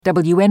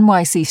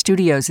WNYC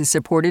Studios is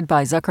supported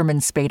by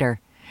Zuckerman Spader.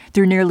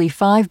 Through nearly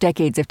 5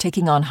 decades of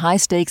taking on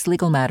high-stakes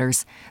legal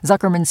matters,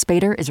 Zuckerman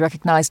Spader is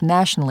recognized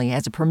nationally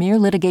as a premier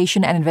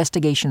litigation and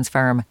investigations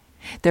firm.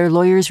 Their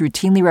lawyers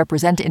routinely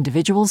represent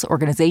individuals,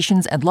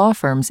 organizations, and law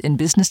firms in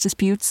business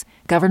disputes,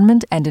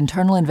 government and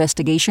internal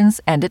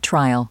investigations, and at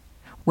trial.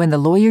 When the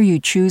lawyer you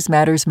choose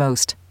matters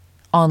most.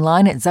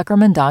 Online at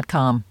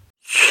Zuckerman.com.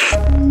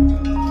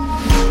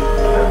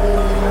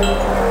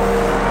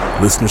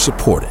 Listener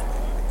supported.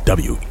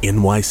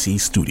 WNYC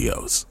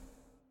Studios.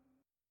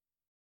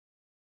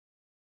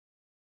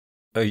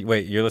 Oh,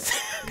 wait, you're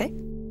listening? Okay.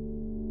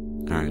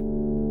 All right.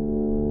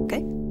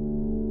 Okay.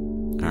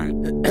 All right.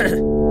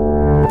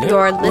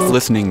 You're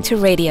Listening to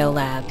Radio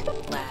Lab.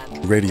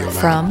 Radio Lab.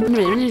 From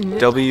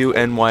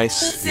WNYC.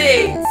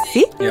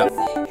 See? Yeah.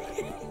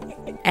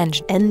 And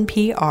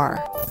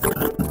NPR.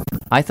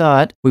 I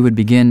thought we would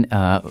begin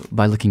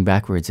by looking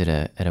backwards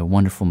at a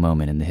wonderful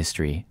moment in the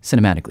history,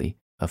 cinematically,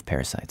 of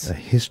Parasites.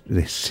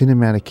 The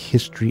cinematic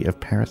history of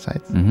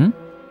Parasites? Mm-hmm.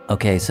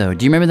 Okay, so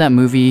do you remember that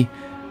movie?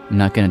 I'm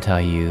not going to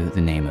tell you the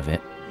name of it.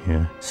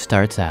 Yeah.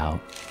 Starts out, in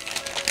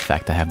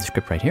fact, I have the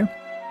script right here.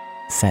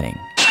 Setting.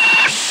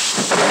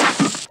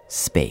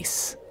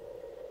 Space.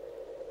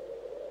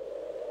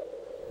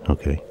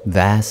 Okay.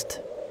 Vast,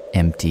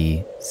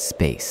 empty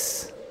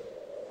space.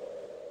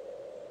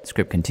 The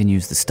script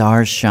continues, the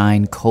stars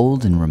shine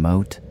cold and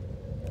remote,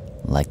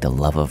 like the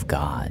love of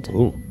God.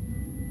 Ooh.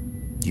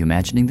 You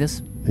imagining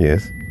this?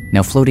 Yes.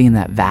 Now floating in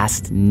that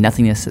vast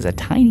nothingness is a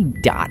tiny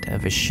dot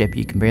of a ship.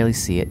 You can barely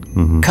see it.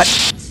 Mm-hmm. Cut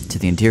to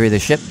the interior of the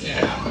ship.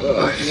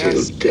 I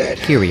feel dead.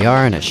 Here we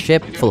are in a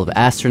ship full of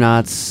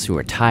astronauts who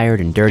are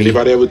tired and dirty.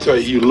 Anybody ever tell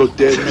you look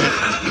dead, man?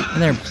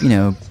 And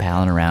they're,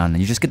 palling around.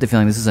 And you just get the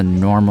feeling this is a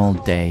normal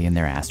day in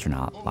their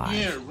astronaut life.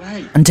 Yeah,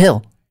 right.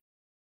 Until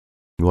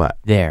What?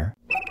 there,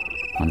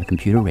 on the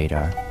computer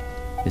radar,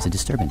 there's a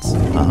disturbance.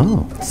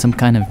 Oh. Some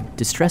kind of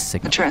distress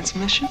signal.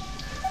 Transmission?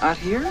 Out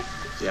here?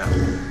 Yeah.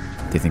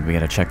 They think we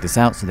gotta check this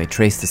out, so they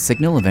trace the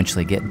signal,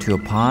 eventually get into a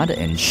pod,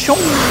 and shoo!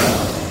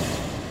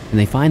 And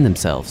they find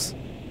themselves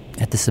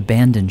at this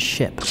abandoned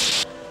ship.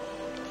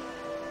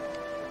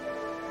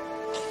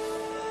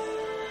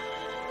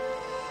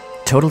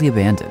 Totally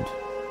abandoned.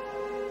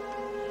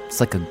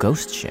 It's like a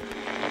ghost ship.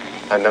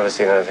 I've never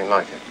seen anything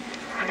like it.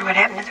 I wonder what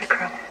happened to the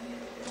crew.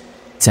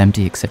 It's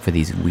empty except for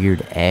these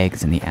weird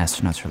eggs, and the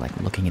astronauts are like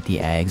looking at the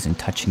eggs and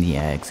touching the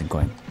eggs and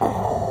going...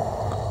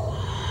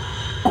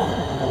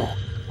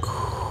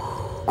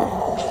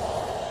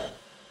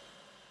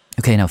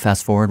 Okay, now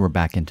fast forward, we're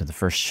back into the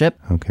first ship.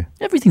 Okay.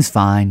 Everything's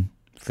fine,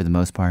 for the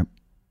most part.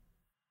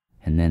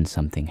 And then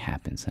something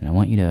happens. And I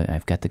want you to,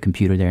 I've got the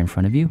computer there in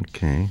front of you.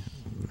 Okay.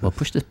 Well,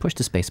 push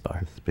the space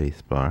bar. The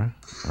space bar.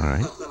 All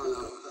right.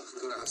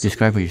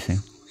 Describe what you're saying.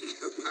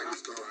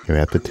 You're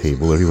at the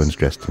table. Everyone's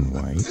dressed in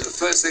white. The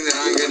first thing that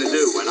I'm going to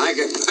do when I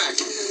get back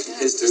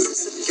is to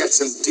get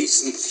some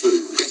decent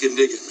food. I can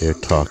dig it. They're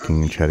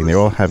talking and chatting. They're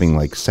all having,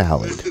 like,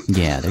 salad.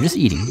 Yeah, they're just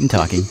eating and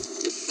talking.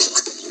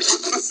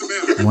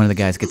 And one of the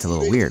guys gets a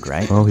little weird,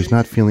 right? Oh, he's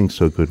not feeling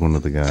so good, one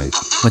of the guys.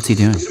 What's he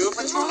doing?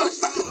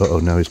 Uh-oh,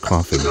 now he's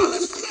coughing.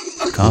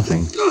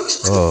 Coughing?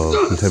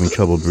 Oh, he's having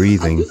trouble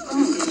breathing.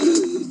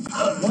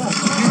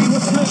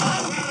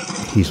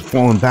 He's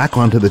fallen back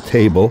onto the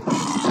table.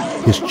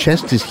 His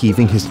chest is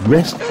heaving. His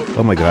wrist...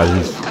 Oh, my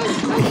God.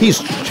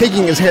 He's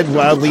shaking his head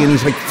wildly, and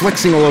he's, like,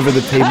 flexing all over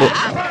the table.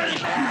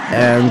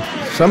 And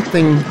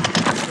something...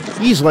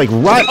 He's, like,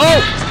 right...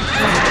 Oh!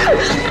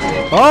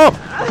 Oh!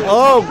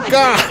 Oh,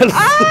 God!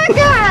 Oh,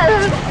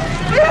 God!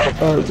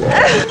 Oh, God.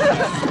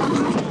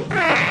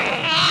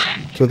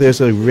 So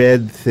there's a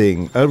red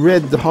thing. A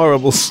red,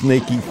 horrible,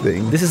 snaky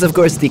thing. This is, of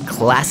course, the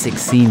classic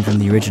scene from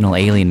the original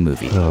Alien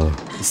movie. Oh.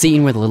 The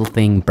scene where the little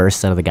thing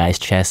bursts out of the guy's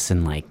chest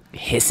and, like,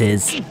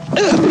 hisses.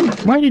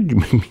 Why did you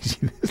make me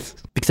see this?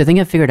 Because I think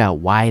I figured out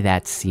why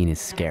that scene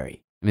is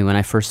scary. I mean, when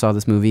I first saw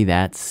this movie,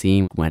 that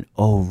scene went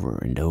over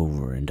and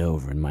over and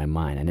over in my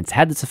mind. And it's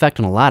had this effect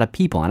on a lot of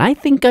people, and I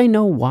think I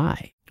know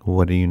why.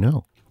 What do you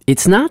know?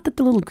 It's not that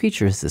the little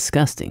creature is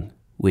disgusting,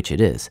 which it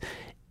is.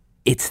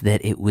 It's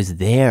that it was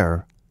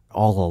there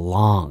all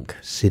along.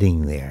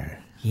 Sitting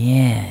there.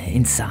 Yeah,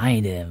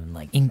 inside him,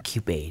 like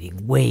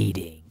incubating,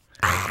 waiting.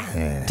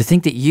 Yeah. To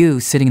think that you,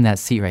 sitting in that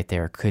seat right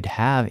there, could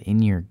have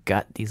in your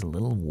gut these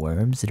little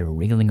worms that are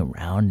wriggling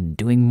around and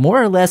doing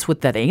more or less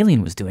what that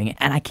alien was doing,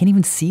 and I can't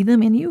even see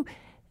them in you?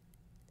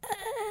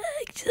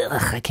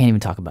 I can't even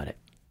talk about it.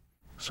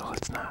 So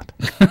let's not.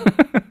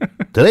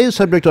 Today's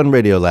subject on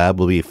Radio Lab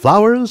will be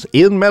flowers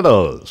in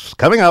meadows.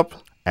 Coming up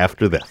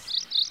after this.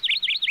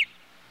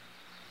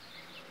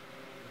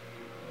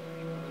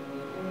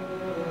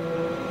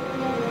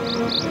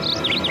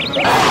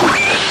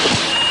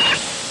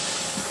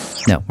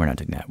 No, we're not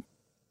doing that.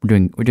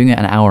 We're doing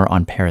an hour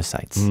on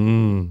parasites.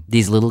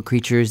 These little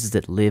creatures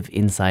that live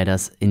inside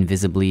us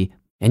invisibly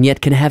and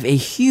yet can have a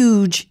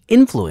huge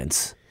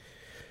influence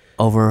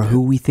over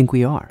who we think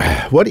we are.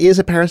 What is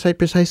a parasite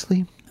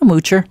precisely? a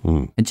moocher.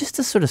 Mm. And just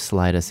to sort of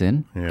slide us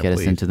in, Yeah, get us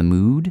please. into the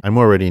mood, I'm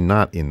already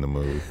not in the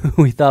mood.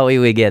 we thought we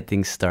would get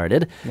things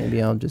started.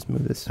 Maybe I'll just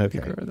move this Okay.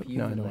 speaker.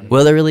 No, I don't want to.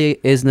 Well, there really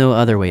is no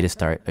other way to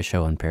start a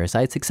show on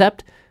parasites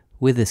except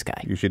with this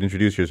guy. You should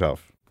introduce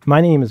yourself.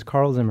 My name is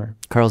Carl Zimmer.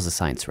 Carl's a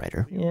science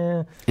writer.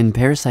 Yeah. And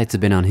parasites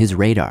have been on his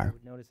radar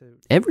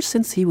ever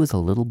since he was a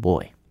little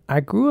boy. I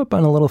grew up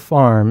on a little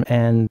farm,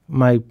 and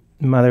my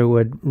mother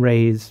would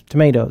raise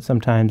tomatoes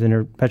sometimes in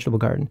her vegetable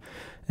garden.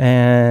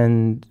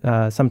 And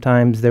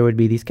sometimes there would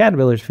be these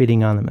caterpillars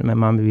feeding on them, and my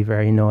mom would be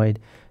very annoyed.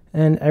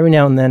 And every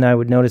now and then I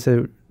would notice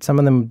that some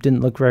of them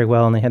didn't look very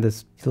well, and they had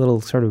this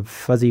little sort of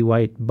fuzzy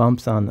white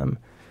bumps on them.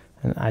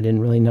 And I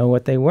didn't really know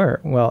what they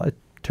were. Well, it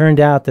turned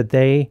out that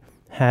they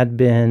had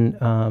been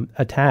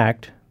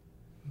attacked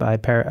by a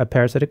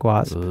parasitic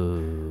wasp,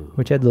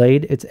 which had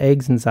laid its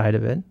eggs inside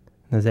of it.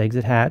 Those eggs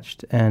had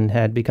hatched and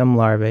had become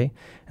larvae.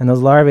 And those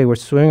larvae were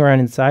swimming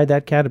around inside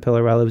that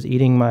caterpillar while it was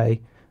eating my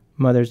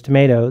mother's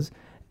tomatoes.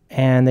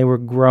 And they were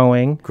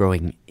growing.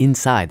 Growing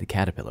inside the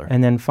caterpillar.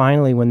 And then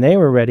finally, when they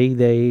were ready,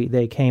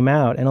 they came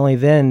out. And only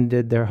then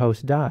did their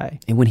host die.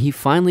 And when he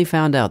finally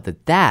found out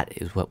that that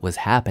is what was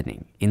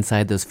happening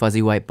inside those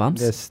fuzzy white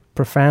bumps, This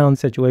profound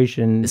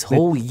situation. this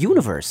whole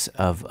universe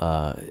of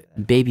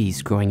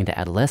babies growing into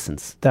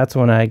adolescence, That's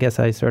when I guess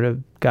I sort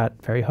of got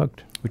very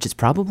hooked. which is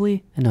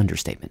probably an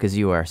understatement because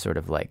you are sort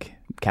of like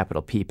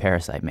capital P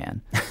parasite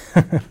man.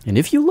 And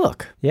if you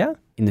look Yeah?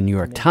 in the New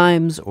York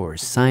Times or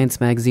Science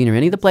Magazine or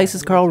any of the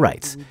places Carl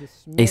writes,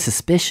 a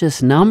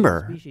suspicious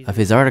number of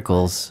his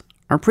articles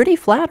are pretty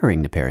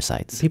flattering to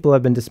parasites. People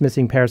have been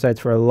dismissing parasites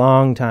for a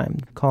long time,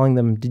 calling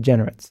them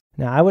degenerates.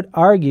 Now, I would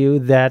argue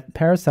that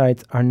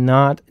parasites are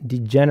not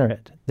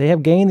degenerate. They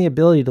have gained the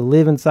ability to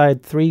live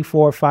inside 3,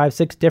 4, 5,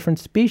 6 different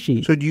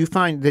species. So do you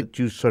find that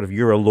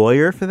you're a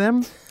lawyer for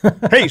them?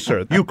 Hey,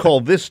 sir, you call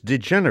this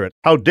degenerate.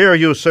 How dare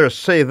you, sir,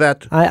 say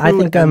that? I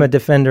think I'm a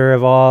defender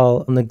of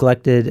all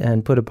neglected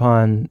and put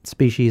upon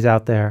species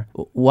out there.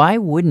 Why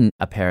wouldn't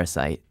a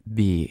parasite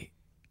be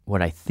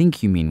what I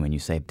think you mean when you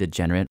say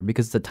degenerate?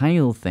 Because it's a tiny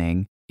little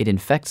thing, it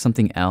infects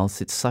something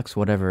else, it sucks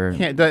whatever.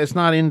 It's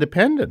not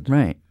independent.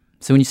 Right.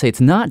 So when you say it's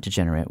not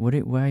degenerate, what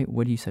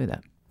do you say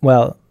that?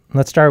 Well,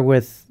 let's start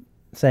with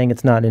saying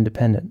it's not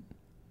independent.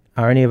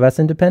 Are any of us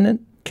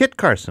independent? Kit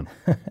Carson.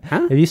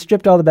 If you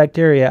stripped all the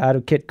bacteria out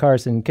of Kit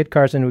Carson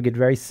would get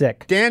very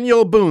sick.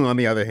 Daniel Boone, on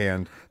the other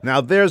hand. Now,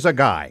 there's a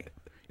guy.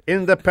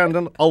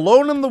 Independent,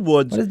 alone in the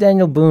woods. What does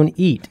Daniel Boone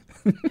eat?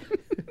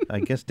 I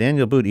guess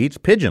Daniel Boone eats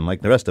pigeon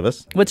like the rest of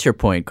us. What's your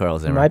point, Carl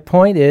Zimmer? My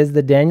point is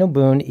that Daniel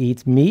Boone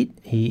eats meat.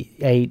 He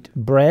ate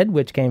bread,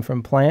 which came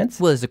from plants.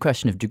 Well, it's a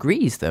question of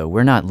degrees, though.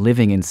 We're not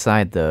living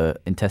inside the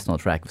intestinal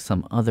tract of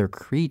some other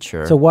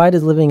creature. So why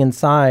does living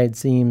inside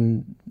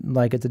seem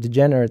like it's a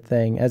degenerate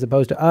thing as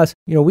opposed to us?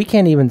 We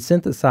can't even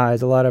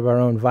synthesize a lot of our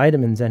own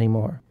vitamins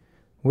anymore.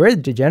 We're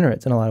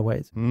degenerates in a lot of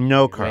ways.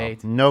 No, Carl.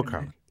 No,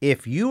 Carl.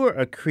 If you are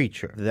a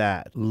creature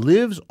that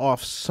lives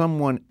off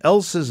someone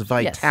else's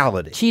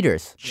vitality... Yes.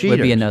 Cheaters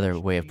would be another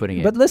way of putting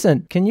it. But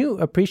listen, can you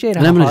appreciate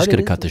how and I'm hard just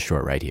going to cut this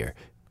short right here.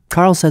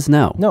 Carl says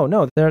no.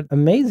 No, they're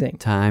amazing.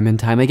 Time and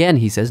time again,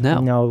 he says no.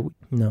 No.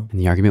 And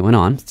the argument went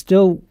on.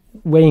 Still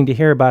waiting to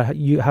hear about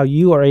how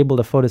you are able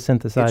to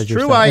photosynthesize It's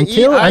yourself. true, I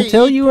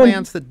eat you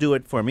plants that do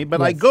it for me, but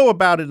Yes. I go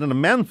about it in a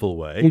manful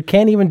way. You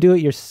can't even do it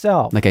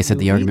yourself. Like I said,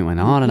 the argument went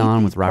on and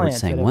on with Robert plants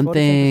saying that one have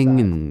thing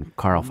and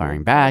Carl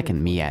firing back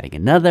and me adding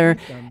another.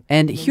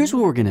 And here's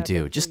what we're going to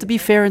do. Just to be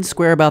fair and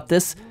square about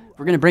this,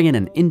 we're going to bring in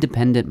an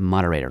independent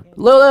moderator.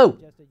 Lulu!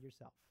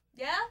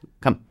 Yeah?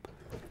 Come.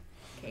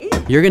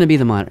 You're going to be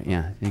the moderator.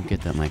 Yeah, you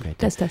get that mic right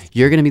there. Test.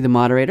 You're going to be the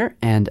moderator,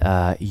 and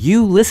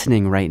you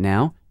listening right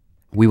now,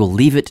 we will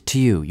leave it to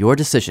you, your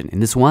decision,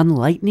 in this one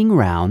lightning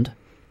round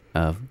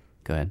of...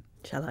 Go ahead.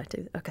 Shall I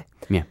do? Okay.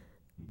 Yeah.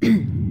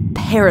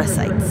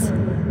 Parasites.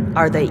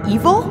 Are they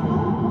evil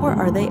or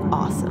are they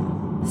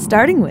awesome?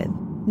 Starting with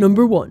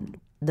number 1,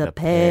 the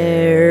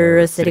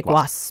parasitic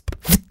wasp.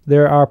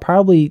 There are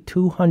probably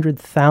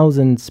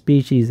 200,000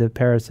 species of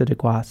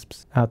parasitic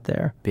wasps out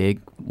there.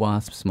 Big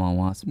wasp, small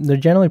wasp. They're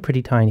generally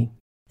pretty tiny.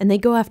 And they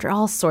go after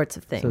all sorts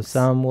of things. So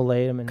some will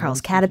lay them in... Carl's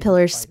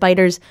caterpillars,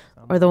 spiders,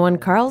 or the one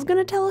Carl's going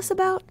to tell us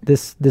about,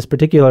 This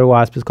particular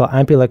wasp is called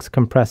Ampulex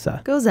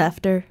compressa, goes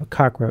after. a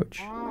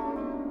cockroach.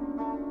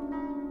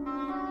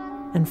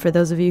 And for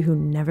those of you who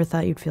never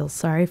thought you'd feel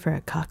sorry for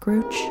a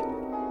cockroach,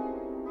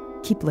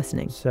 keep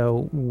listening.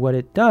 So what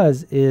it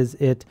does is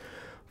it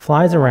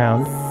flies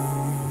around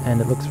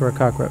and it looks for a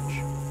cockroach.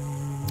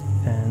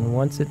 And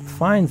once it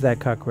finds that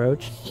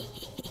cockroach,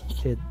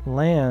 it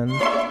lands.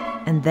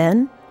 And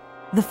then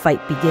the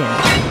fight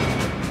begins.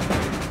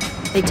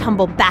 They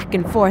tumble back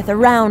and forth,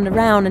 around,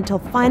 until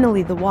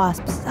finally the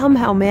wasp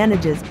somehow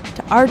manages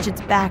to arch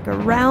its back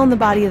around the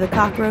body of the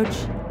cockroach.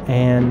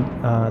 And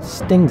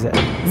stings it.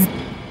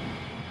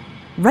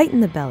 Right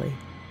in the belly.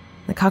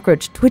 The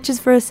cockroach twitches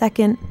for a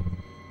second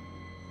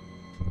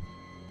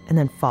and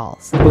then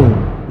falls.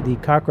 Boom. The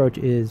cockroach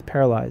is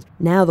paralyzed.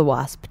 Now the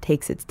wasp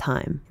takes its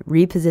time. It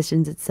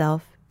repositions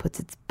itself, puts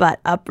its butt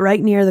up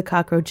right near the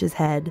cockroach's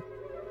head.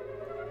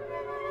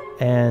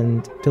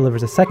 and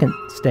delivers a second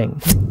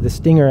sting. The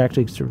stinger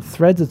actually sort of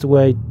threads its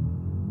way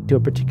to a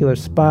particular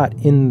spot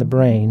in the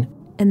brain.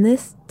 And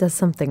this does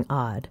something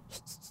odd.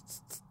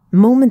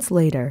 Moments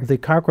later, The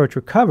cockroach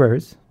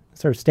recovers,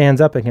 sort of stands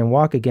up and can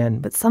walk again,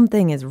 but but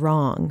something is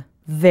wrong.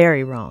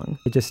 Very wrong.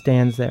 it just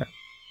stands there.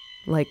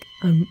 Like,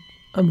 I'm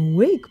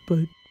awake, but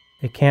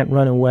It can't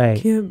run away.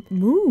 can't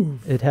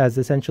move. It has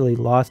essentially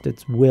lost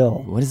its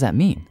will. What does that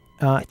mean?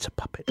 It's a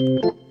puppet.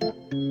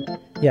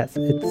 Yes,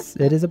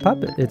 it is a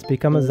puppet. It's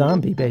become a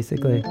zombie,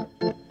 basically.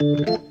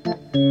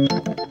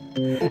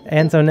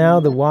 And so now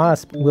the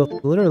wasp will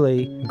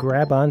literally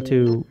grab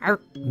onto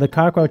the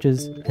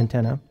cockroach's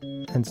antenna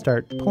and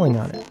start pulling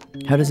on it.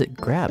 How does it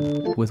grab?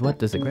 With what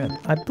does it grab?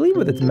 I believe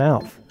with its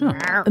mouth.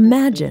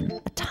 Imagine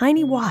a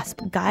tiny wasp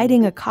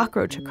guiding a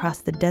cockroach across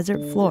the desert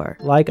floor.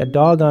 Like a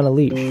dog on a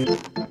leash.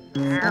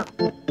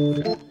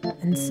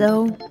 And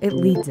so it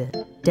leads it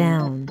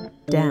down,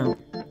 down,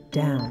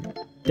 down.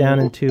 Down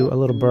into a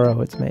little burrow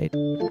it's made.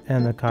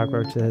 And the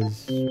cockroach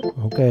says,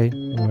 okay,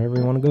 wherever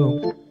you want to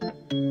go.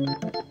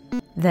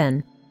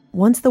 Then,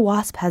 once the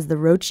wasp has the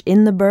roach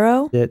in the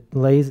burrow, It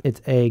lays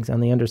its eggs on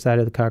the underside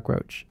of the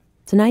cockroach.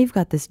 so now you've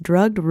got this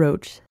drugged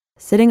roach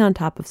sitting on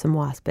top of some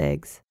wasp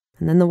eggs.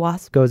 And then the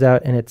wasp Goes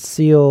out and it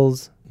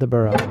seals the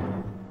burrow.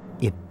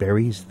 It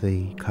buries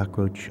the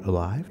cockroach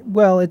alive?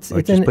 Well, Or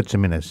it just puts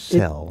him in a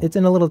cell? It's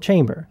in a little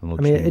chamber. A little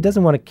I mean, chamber. it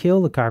doesn't want to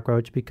kill the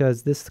cockroach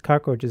because this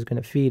cockroach is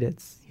going to feed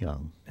its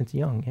young. It's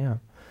young, yeah.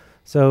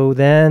 So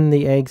then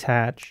the eggs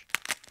hatch,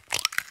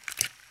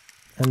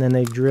 and then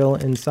they drill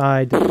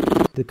inside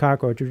the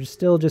cockroach, which is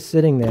still just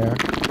sitting there.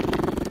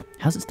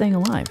 How's it staying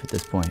alive at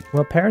this point?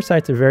 Well,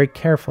 parasites are very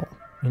careful.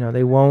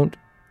 They won't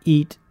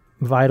eat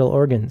vital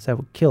organs that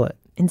would kill it.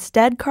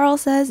 Instead, Carl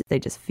says, they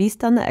just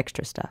feast on the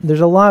extra stuff.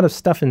 There's a lot of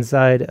stuff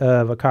inside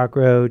of a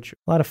cockroach,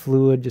 a lot of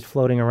fluid just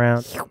floating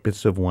around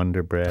Bits of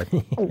Wonder Bread,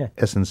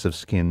 essence of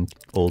skin,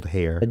 old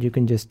hair. that you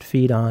can just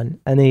feed on,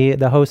 and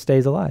the host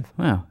stays alive.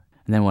 Wow.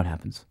 And then what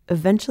happens?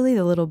 Eventually,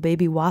 the little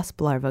baby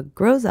wasp larva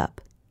grows up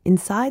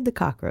inside the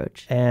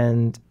cockroach.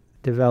 And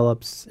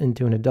develops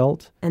into an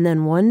adult. And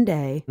then one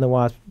day, The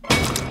wasp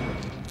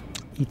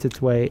eats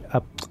its way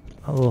up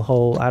a little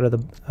hole out of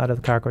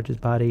the cockroach's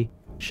body,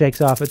 shakes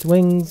off its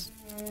wings,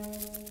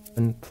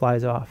 and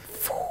flies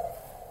off.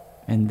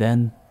 And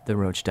then the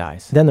roach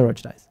dies. Then the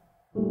roach dies.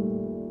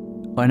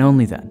 And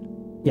only then.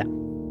 Yeah.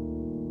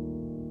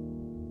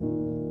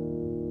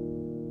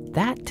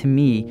 That, to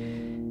me,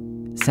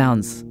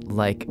 sounds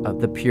like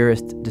the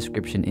purest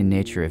description in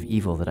nature of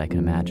evil that I can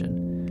imagine.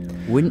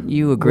 Wouldn't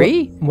you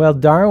agree? Well,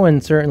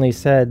 Darwin certainly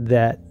said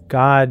that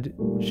God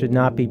should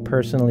not be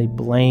personally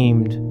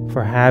blamed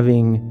for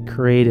having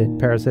created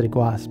parasitic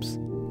wasps.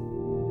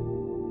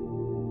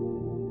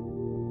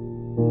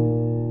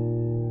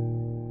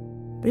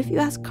 but if you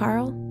ask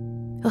Carl,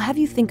 he'll have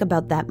you think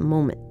about that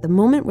moment, the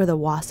moment where the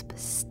wasp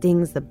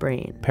stings the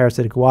brain.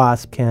 Parasitic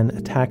wasp can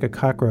attack a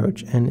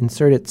cockroach and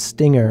insert its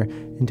stinger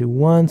into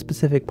one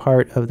specific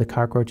part of the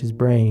cockroach's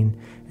brain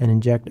and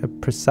inject a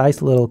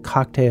precise little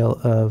cocktail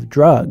of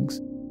drugs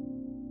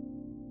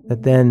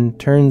that then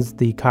turns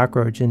the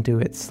cockroach into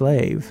its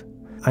slave.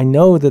 I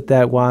know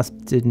that wasp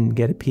didn't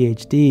get a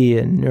PhD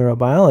in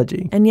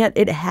neurobiology. And yet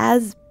it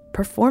has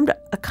performed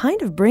a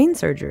kind of brain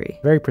surgery.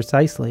 Very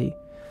precisely,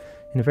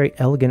 in a very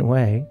elegant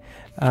way.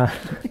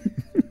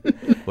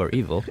 Or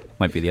evil.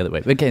 Might be the other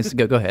way. Okay, so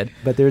go ahead.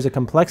 But there's a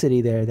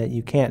complexity there that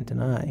you can't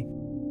deny.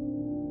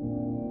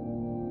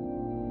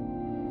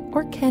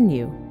 Or can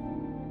you?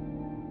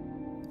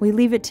 We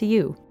leave it to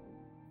you.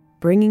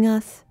 Bringing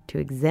us to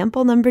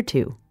example number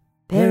 2.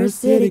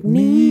 Parasitic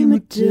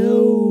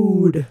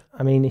nematode.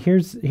 I mean,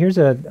 here's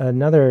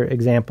another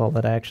example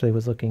that I actually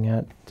was looking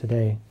at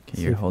today.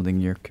 Okay, you're holding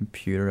your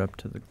computer up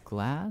to the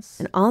glass.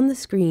 And on the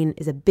screen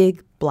is a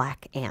big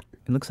black ant.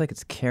 It looks like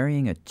it's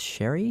carrying a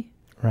cherry.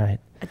 Right.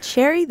 A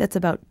cherry that's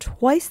about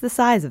twice the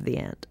size of the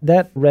ant.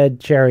 That red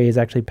cherry is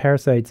actually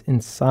parasites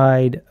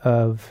inside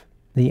of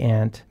the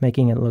ant,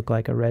 making it look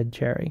like a red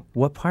cherry.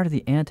 What part of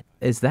the ant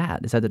is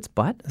that? Is that its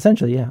butt?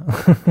 Essentially, yeah.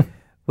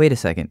 Wait a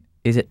second.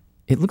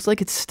 It looks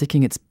like it's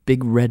sticking its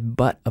big red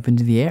butt up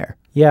into the air.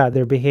 Yeah,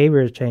 their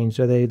behavior has changed,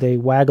 so they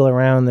waggle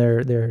around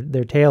their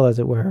tail, as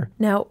it were.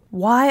 Now,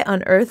 why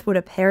on earth would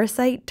a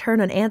parasite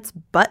turn an ant's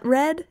butt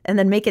red and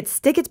then make it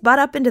stick its butt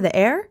up into the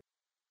air?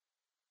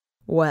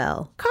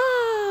 Well,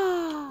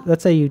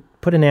 let's say you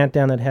put an ant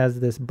down that has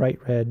this bright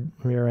red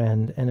rear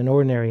end and an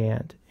ordinary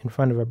ant in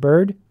front of a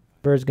bird.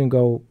 Bird's going to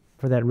go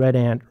for that red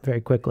ant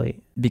very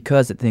quickly.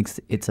 Because it thinks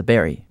it's a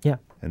berry. Yeah.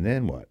 And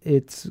then what?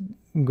 It's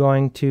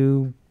going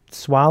to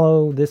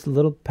swallow this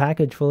little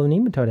package full of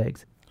nematode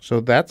eggs. So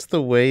that's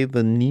the way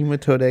the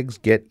nematode eggs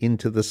get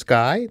into the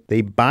sky?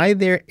 They buy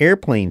their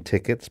airplane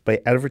tickets by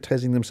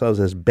advertising themselves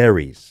as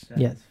berries.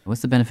 Yes.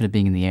 What's the benefit of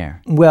being in the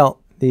air? Well,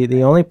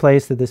 the only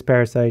place that this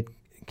parasite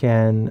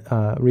can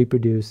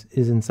reproduce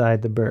is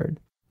inside the bird.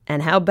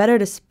 And how better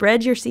to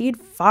spread your seed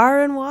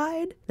far and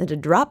wide than to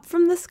drop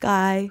from the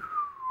sky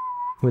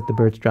with the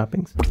bird's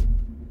droppings.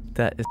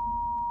 That is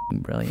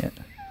brilliant.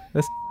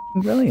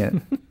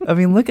 brilliant. I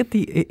mean, look at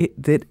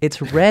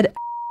it's red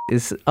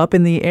is up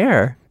in the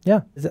air.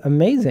 Yeah, it's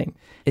amazing.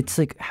 It's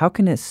like, how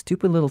can a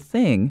stupid little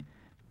thing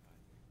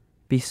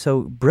be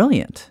so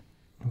brilliant?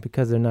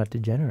 Because they're not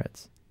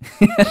degenerates.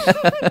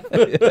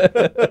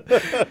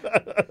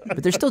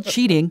 But they're still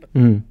cheating.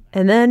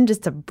 And then,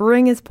 just to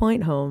bring his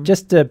point home,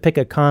 just to pick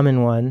a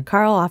common one,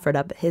 Carl offered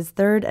up his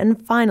third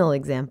and final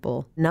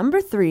example.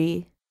 Number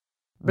 3,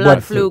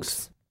 blood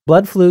flukes.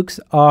 Blood flukes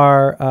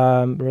are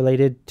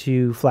related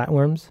to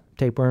flatworms,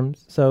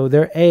 tapeworms. So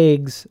their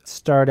eggs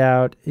start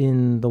out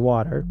in the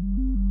water.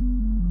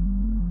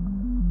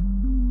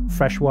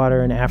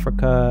 Freshwater in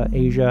Africa,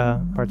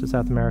 Asia, parts of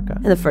South America.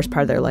 In the first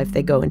part of their life,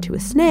 they go into a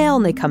snail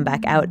and they come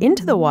back out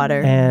into the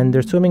water. And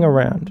they're swimming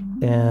around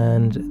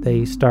and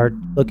they start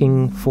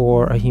looking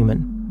for a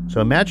human.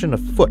 So imagine a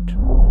foot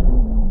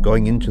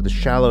going into the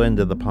shallow end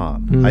of the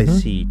pond. Mm-hmm. I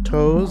see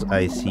toes,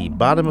 I see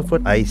bottom of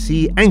foot, I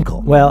see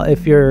ankle. Well,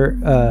 if you're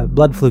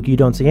blood fluke, you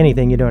don't see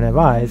anything, you don't have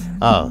eyes.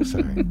 Oh,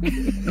 sorry.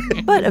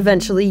 But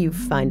eventually you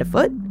find a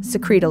foot,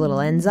 secrete a little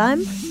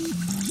enzyme.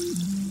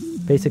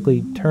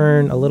 Basically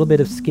turn a little bit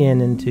of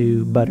skin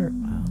into butter.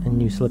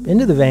 And you slip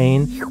into the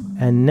vein,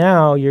 and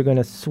now you're going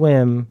to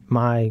swim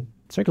my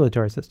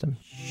circulatory system.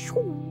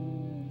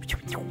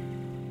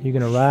 You're going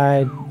to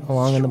ride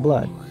along in the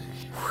blood.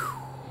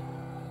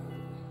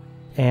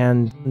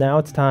 And now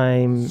it's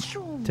time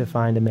to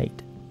find a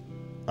mate.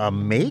 A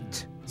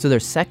mate? So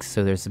there's sex,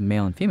 so there's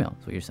male and female,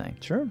 is what you're saying.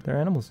 Sure, they're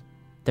animals.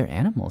 They're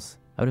animals?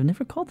 I would have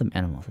never called them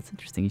animals. That's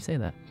interesting you say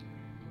that.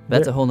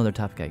 That's a whole other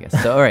topic, I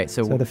guess. So, all right.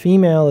 So the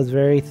female is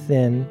very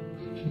thin.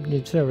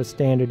 It's sort of a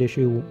standard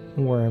issue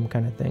worm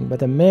kind of thing. But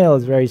the male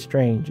is very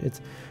strange. It's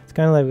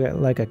kind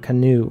of like a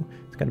canoe.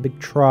 It's got a big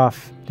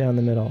trough down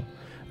the middle.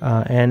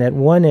 And at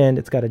one end,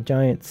 it's got a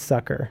giant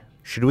sucker.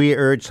 Should we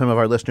urge some of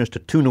our listeners to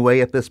tune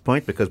away at this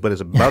point because what is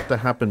about to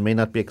happen may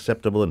not be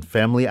acceptable in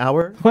family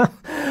hour? Well,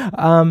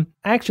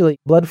 actually,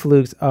 blood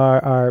flukes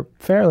are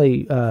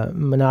fairly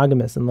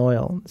monogamous and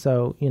loyal.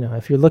 So,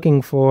 if you're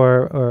looking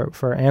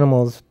for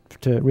animals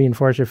to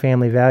reinforce your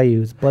family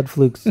values, blood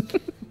flukes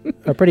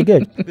are pretty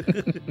good.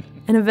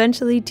 And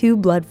eventually, 2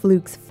 blood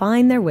flukes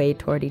find their way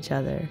toward each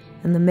other,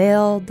 and the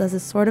male does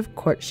a sort of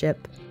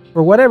courtship.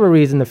 For whatever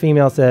reason, the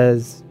female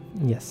says,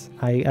 yes,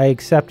 I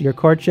accept your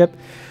courtship.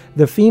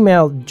 The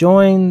female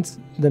joins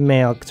the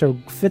male, sort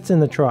of fits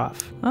in the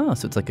trough. Oh,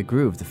 so it's like a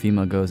groove. The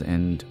female goes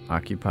and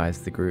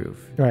occupies the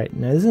groove. Right.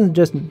 Now, this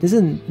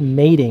isn't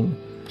mating.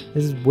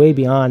 This is way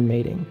beyond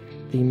mating.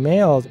 The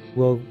males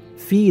will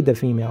feed the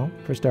female,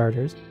 for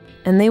starters.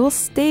 And they will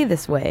stay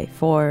this way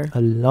for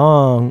a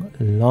long,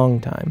 long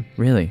time.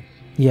 Really?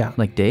 Yeah.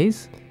 Like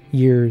days?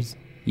 Years.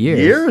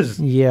 Years?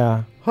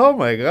 Yeah. Oh,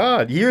 my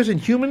God. Years in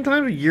human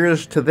time or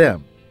years to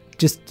them?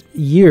 Just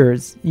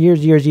years.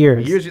 Years,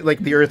 like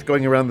the Earth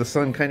going around the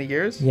sun kind of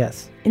years?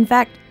 Yes. In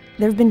fact,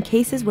 there have been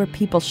cases where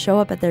people show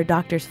up at their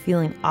doctors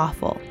feeling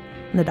awful.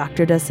 And the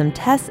doctor does some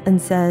tests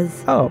and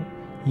says, oh,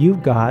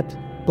 you've got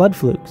blood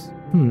flukes.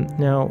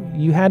 Now,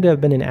 you had to have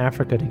been in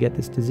Africa to get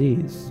this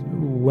disease.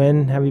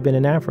 When have you been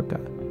in Africa?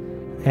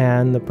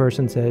 And the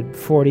person said,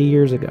 40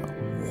 years ago.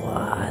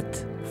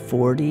 What?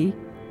 40?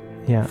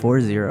 Yeah.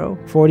 40?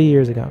 40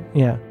 years ago,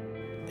 yeah.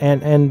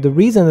 And the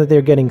reason that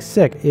they're getting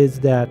sick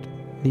is that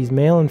these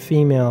male and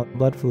female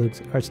blood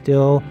flukes are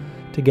still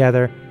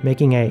together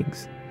making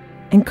eggs.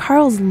 And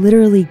Carl's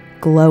literally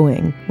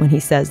glowing when he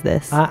says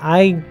this.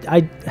 I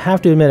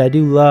have to admit, I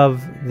do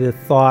love the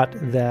thought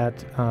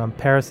that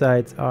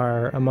parasites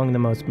are among the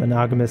most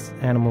monogamous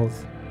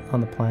animals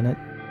on the planet.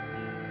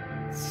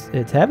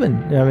 It's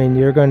heaven. I mean,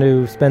 you're going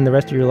to spend the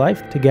rest of your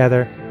life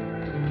together.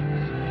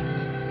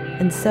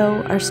 And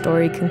so our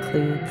story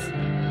concludes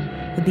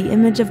with the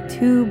image of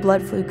 2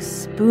 blood flukes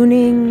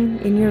spooning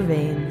in your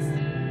veins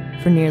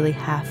for nearly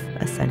half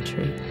a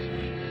century.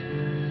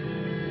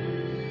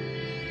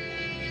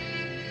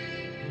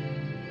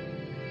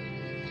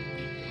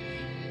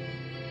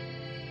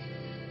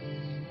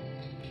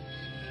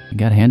 You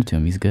gotta hand it to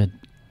him. He's good.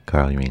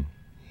 Carl, you mean?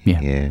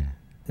 Yeah.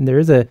 And there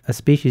is a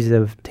species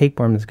of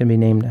tapeworm that's going to be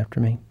named after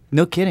me.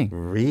 No kidding.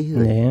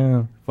 Really?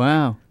 Yeah.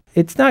 Wow.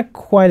 It's not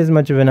quite as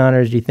much of an honor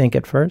as you think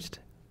at first.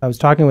 I was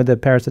talking with a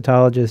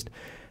parasitologist,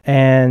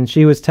 and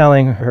she was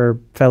telling her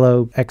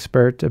fellow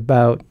expert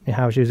about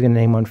how she was going to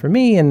name one for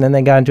me, and then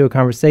they got into a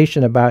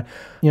conversation about,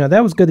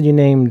 that was good that you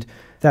named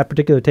that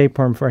particular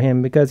tapeworm for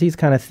him because he's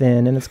kind of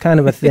thin, and it's kind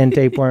of a thin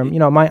tapeworm.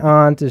 My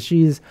aunt,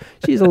 she's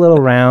a little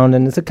round,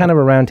 and it's a kind of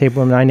a round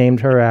tapeworm that I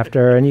named her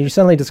after, and you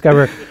suddenly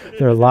discover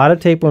there are a lot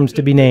of tapeworms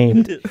to be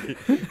named.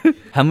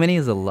 How many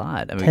is a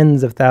lot? I mean,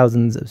 tens of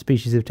thousands of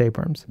species of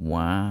tapeworms.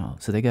 Wow.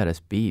 So they got us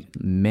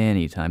beat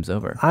many times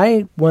over.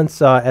 I once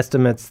saw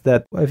estimates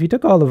that if you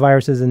took all the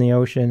viruses in the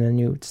ocean and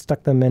you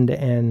stuck them end to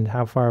end,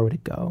 how far would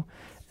it go?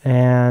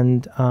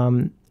 And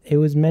it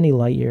was many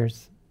light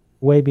years,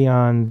 way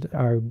beyond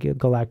our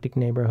galactic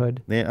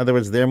neighborhood. In other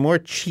words, there are more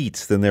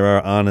cheats than there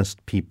are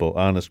honest people,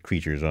 honest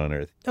creatures on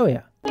Earth. Oh,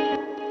 yeah.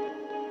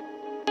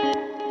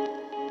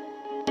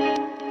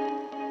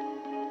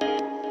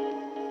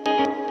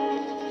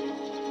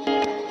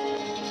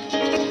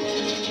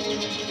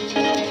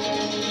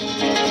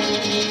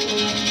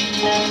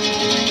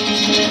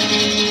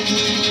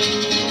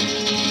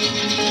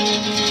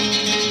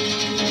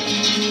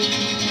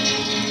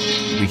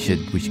 we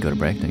should go to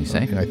break, don't you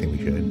say? I think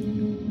we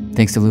should.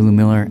 Thanks to Lulu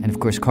Miller and, of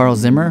course, Carl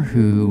Zimmer,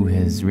 who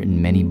has written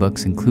many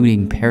books,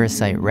 including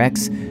Parasite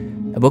Rex,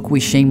 a book we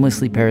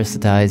shamelessly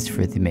parasitized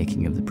for the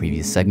making of the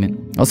previous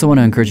segment. Also want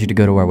to encourage you to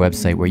go to our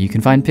website where you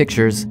can find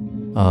pictures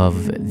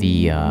of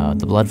the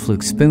blood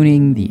fluke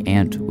spooning, the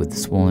ant with the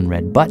swollen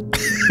red butt,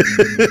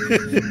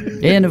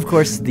 and, of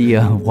course, the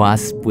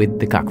wasp with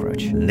the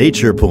cockroach.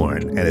 Nature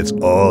porn, and it's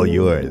all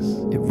yours.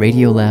 At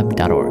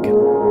radiolab.org.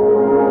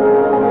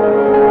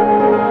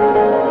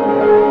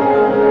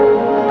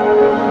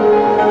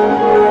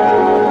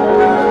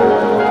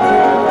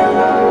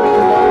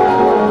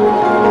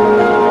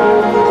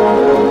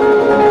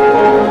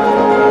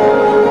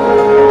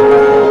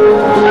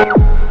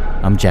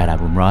 I'm Jad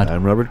Abumrad.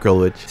 I'm Robert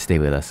Krulwich. Stay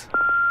with us.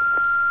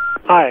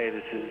 Hi,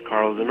 this is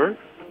Carl Zimmer.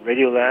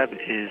 Radiolab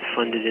is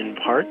funded in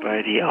part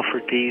by the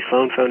Alfred P.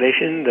 Sloan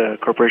Foundation, the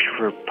Corporation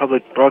for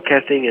Public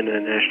Broadcasting, and the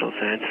National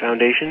Science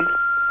Foundation.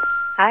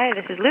 Hi,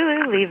 this is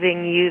Lulu,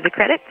 leaving you the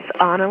credits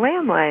on a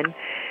landline.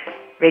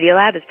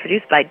 Radiolab is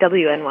produced by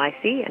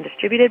WNYC and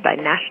distributed by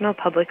National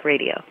Public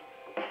Radio.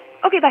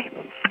 Okay, bye.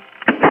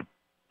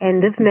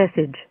 End of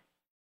message.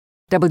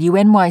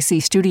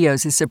 WNYC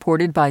Studios is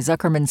supported by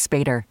Zuckerman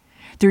Spader.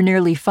 Through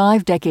nearly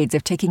 5 decades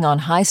of taking on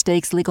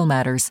high-stakes legal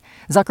matters,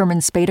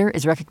 Zuckerman Spader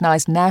is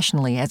recognized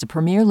nationally as a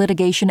premier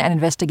litigation and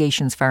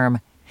investigations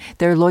firm.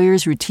 Their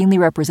lawyers routinely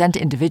represent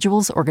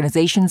individuals,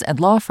 organizations, and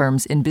law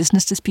firms in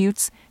business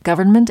disputes,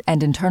 government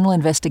and internal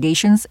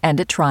investigations, and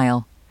at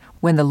trial.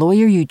 When the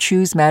lawyer you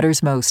choose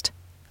matters most.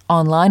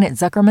 Online at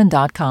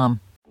Zuckerman.com.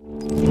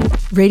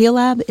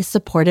 Radiolab is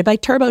supported by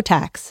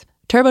TurboTax.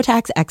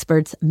 TurboTax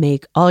experts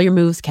make all your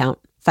moves count,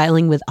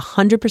 filing with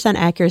 100%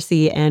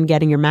 accuracy and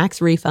getting your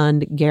max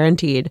refund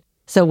guaranteed.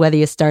 So whether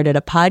you started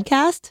a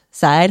podcast,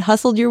 side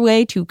hustled your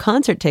way to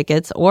concert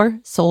tickets, or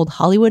sold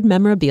Hollywood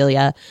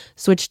memorabilia,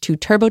 switch to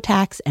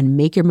TurboTax and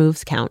make your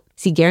moves count.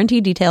 See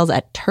guarantee details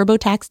at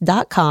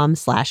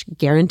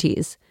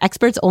turbotax.com/guarantees.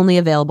 Experts only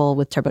available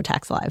with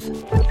TurboTax Live.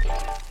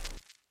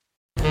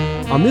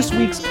 On this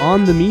week's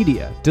On the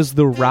Media, does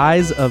the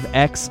rise of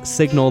X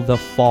signal the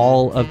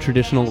fall of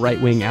traditional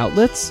right-wing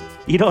outlets?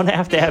 You don't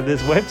have to have this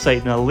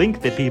website and a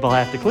link that people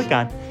have to click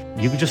on.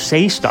 You can just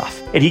say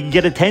stuff and you can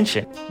get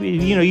attention.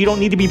 You don't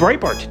need to be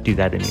Breitbart to do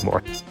that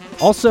anymore.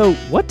 Also,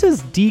 what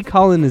does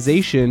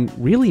decolonization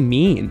really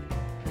mean?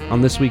 On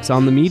this week's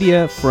On the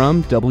Media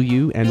from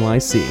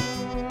WNYC.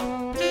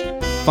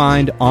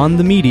 Find On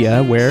the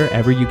Media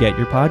wherever you get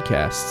your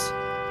podcasts.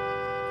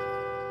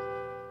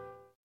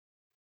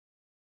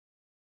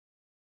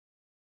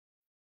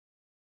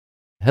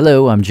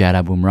 Hello, I'm Jad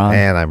Abumrad.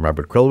 And I'm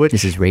Robert Krulwich.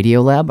 This is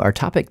Radiolab. Our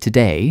topic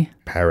today...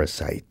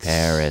 Parasites.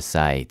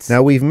 Parasites.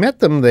 Now, we've met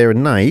them, they're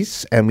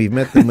nice, and we've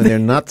met them when they're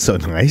not so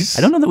nice.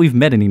 I don't know that we've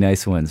met any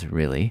nice ones,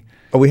 really.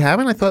 Oh, we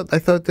haven't? I thought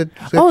that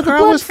Carl the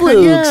blood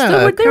flukes.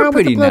 Yeah, they were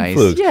pretty the nice.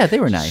 Flukes. Yeah,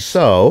 they were nice.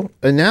 So,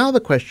 and now the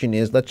question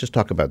is, let's just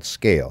talk about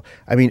scale.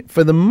 I mean,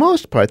 for the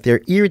most part, they're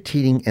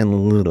irritating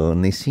and little,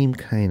 and they seem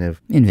kind of...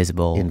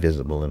 Invisible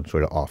and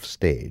sort of off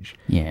stage.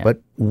 Yeah.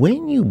 But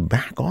when you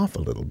back off a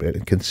little bit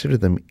and consider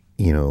them,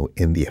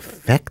 in the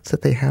effects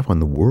that they have on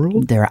the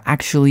world... They're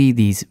actually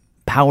these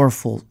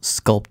powerful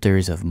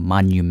sculptors of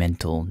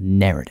monumental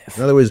narrative.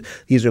 In other words,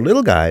 these are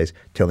little guys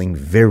telling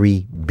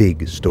very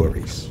big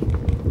stories.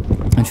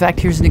 In fact,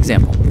 here's an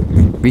example.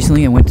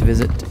 Recently, I went to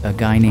visit a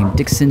guy named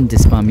Dixon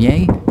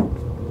Despommier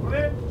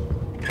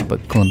up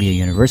at Columbia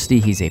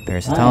University. He's a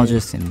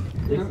parasitologist, and,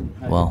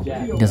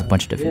 he does a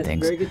bunch of different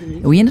things.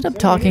 And we ended up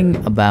talking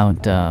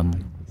about...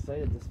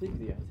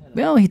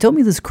 he told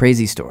me this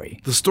crazy story.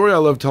 The story I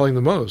love telling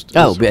the most.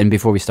 And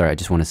before we start, I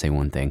just want to say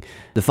one thing.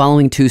 The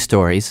following 2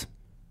 stories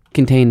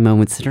contain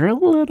moments that are a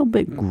little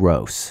bit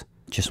gross.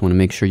 Just want to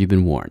make sure you've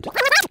been warned.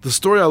 The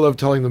story I love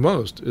telling the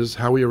most is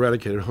how we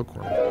eradicated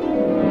hookworm.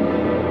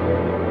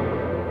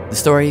 The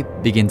story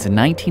begins in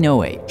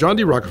 1908. John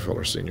D.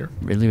 Rockefeller Sr.,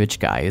 really rich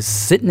guy, is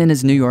sitting in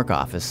his New York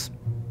office,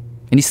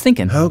 and he's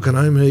thinking, how can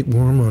I make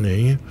more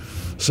money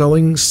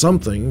selling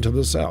something to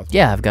the South?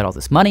 Yeah, I've got all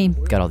this money,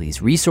 got all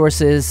these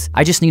resources.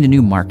 I just need a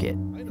new market.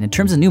 And in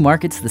terms of new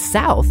markets, the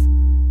South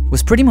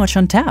was pretty much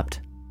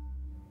untapped.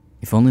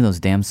 If only those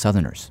damn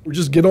Southerners would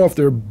just get off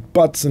their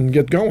butts and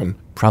get going.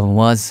 Problem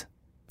was,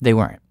 they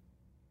weren't.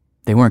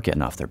 They weren't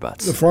getting off their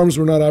butts. The farms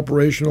were not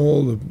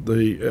operational.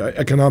 The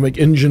economic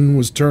engine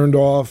was turned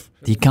off.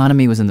 The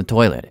economy was in the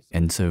toilet.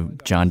 And so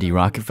John D.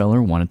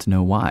 Rockefeller wanted to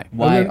know why.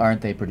 Why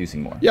aren't they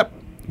producing more? Yep.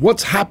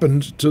 What's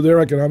happened to their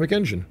economic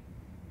engine?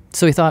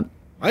 So he thought,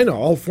 I know,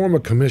 I'll form a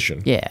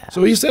commission. Yeah.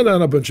 So he sent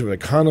out a bunch of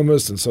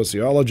economists and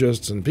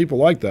sociologists and people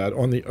like that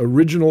on the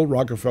original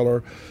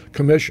Rockefeller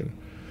Commission.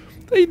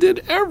 They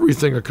did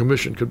everything a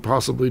commission could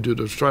possibly do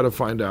to try to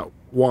find out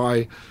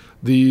why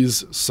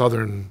these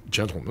Southern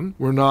gentlemen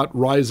were not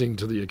rising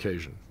to the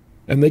occasion.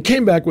 And they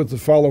came back with the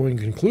following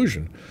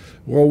conclusion.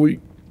 Well, we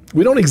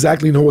don't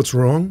exactly know what's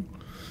wrong,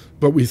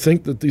 but we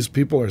think that these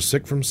people are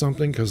sick from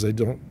something because they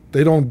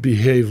don't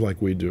behave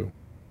like we do.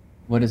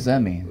 What does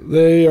that mean?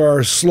 They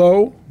are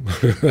slow,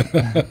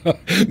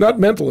 not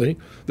mentally.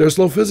 They're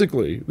slow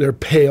physically. They're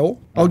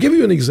pale. I'll give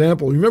you an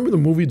example. Remember the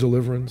movie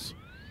Deliverance?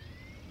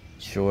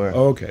 Sure.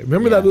 Okay.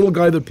 Remember that little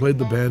guy that played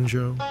the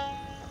banjo?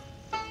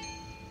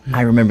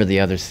 I remember the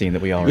other scene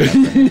that we all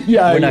remember.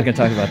 We're not going to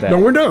talk about that. No,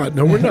 we're not.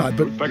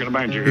 But back in the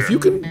banjo. If you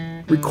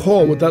can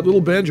recall what that little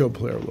banjo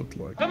player looked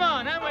like. Come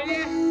on, I'm with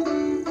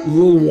you.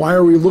 Little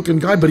wiry-looking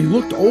guy, but he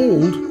looked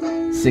old.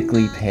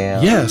 Sickly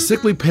pale. Yeah,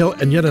 sickly pale,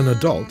 and yet an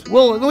adult.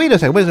 Well, wait a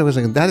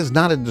second. That is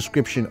not a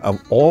description of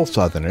all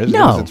Southerners.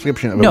 No. It's a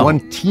description of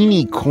one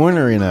teeny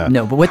corner in a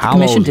No, but what the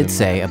commission did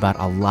say about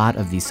a lot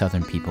of these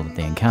Southern people that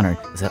they encountered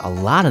is that a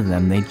lot of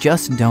them, they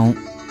just don't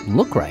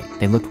look right.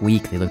 They looked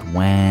weak. They looked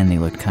wan. They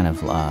looked kind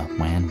of wan.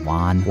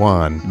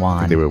 Wan. I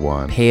think they were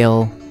wan.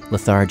 Pale,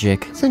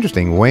 lethargic. It's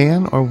interesting.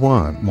 Wan or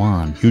wan?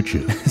 Wan. You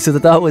choose. So the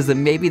thought was that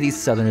maybe these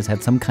Southerners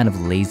had some kind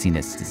of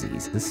laziness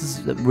disease. This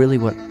is really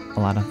what a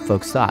lot of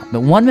folks thought.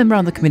 But one member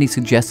on the committee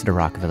suggested to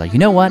Rockefeller, you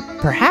know what?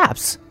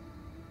 Perhaps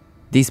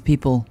these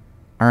people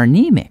are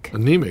anemic.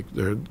 Anemic.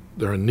 They're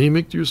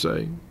anemic, do you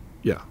say?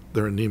 Yeah,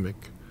 they're anemic.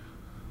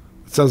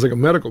 It sounds like a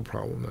medical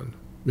problem then.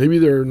 Maybe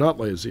they're not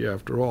lazy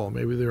after all.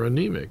 Maybe they're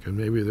anemic, and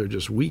maybe they're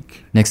just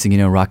weak. Next thing you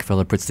know,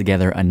 Rockefeller puts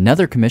together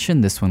another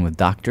commission, this one with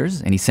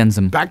doctors, and he sends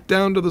them back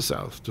down to the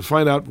South to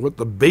find out what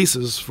the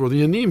basis for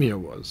the anemia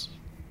was.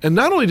 And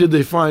not only did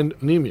they find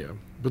anemia,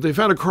 but they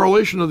found a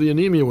correlation of the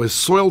anemia with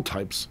soil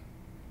types.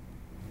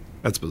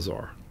 That's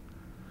bizarre.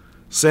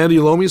 Sandy,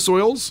 loamy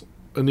soils,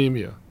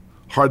 anemia.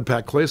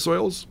 Hard-packed clay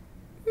soils,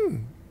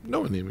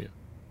 no anemia.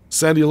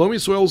 Sandy, loamy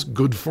soils,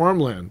 good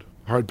farmland.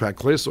 Hard-packed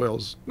clay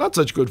soils, not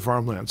such good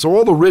farmland. So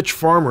all the rich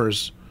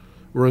farmers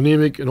were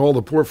anemic and all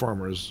the poor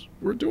farmers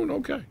were doing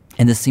okay.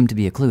 And this seemed to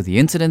be a clue. The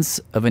incidence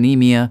of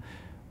anemia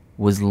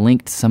was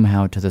linked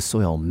somehow to the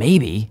soil.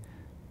 Maybe,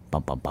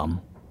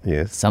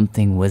 yes,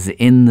 something was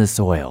in the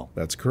soil.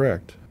 That's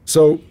correct.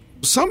 So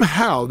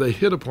somehow they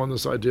hit upon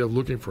this idea of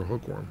looking for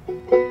hookworm.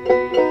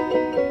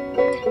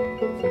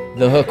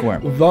 The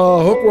hookworm.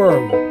 The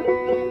hookworm.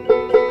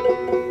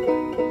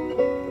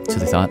 So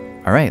they thought,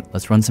 all right,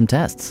 let's run some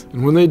tests.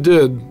 And when they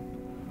did,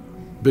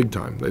 big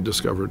time, they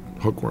discovered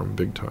hookworm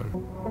big time.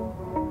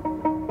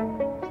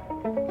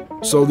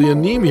 So the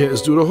anemia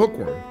is due to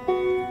hookworm.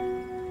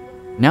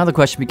 Now the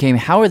question became,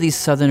 how are these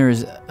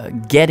Southerners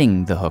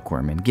getting the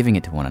hookworm and giving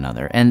it to one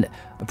another? And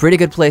a pretty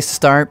good place to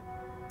start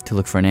to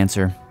look for an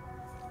answer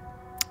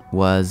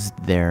was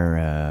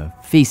their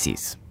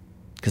feces.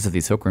 Because if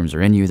these hookworms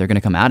are in you, they're going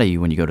to come out of you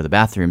when you go to the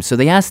bathroom. So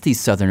they asked these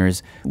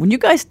Southerners, when you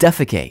guys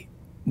defecate,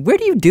 where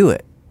do you do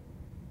it?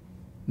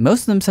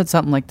 Most of them said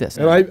something like this.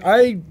 And I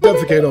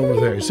defecate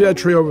over there. You see that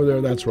tree over there?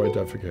 That's where I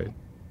defecate.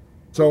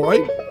 So I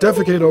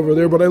defecate over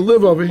there, but I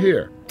live over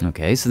here.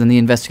 Okay, so then the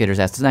investigators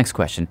asked the next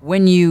question.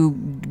 When you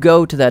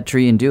go to that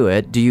tree and do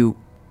it, do you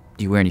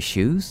wear any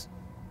shoes?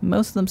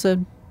 Most of them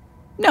said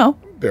no.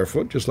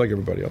 Barefoot, just like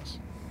everybody else,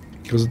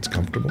 because it's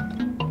comfortable.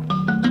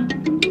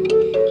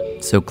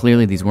 So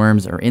clearly these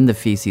worms are in the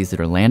feces that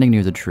are landing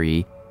near the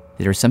tree,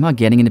 that are somehow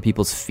getting into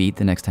people's feet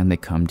the next time they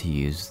come to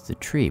use the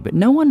tree. But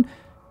no one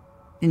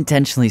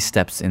intentionally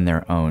steps in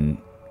their own,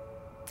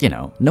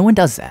 no one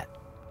does that.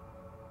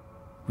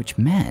 Which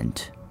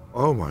meant...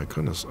 Oh my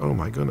goodness,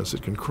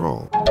 it can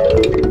crawl.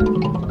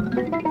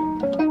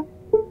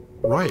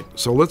 Right,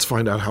 so let's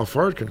find out how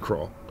far it can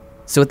crawl.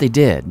 So what they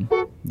did,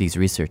 these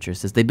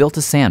researchers, is they built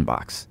a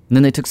sandbox. And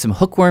then they took some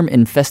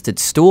hookworm-infested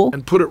stool...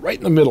 and put it right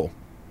in the middle.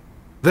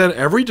 Then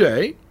every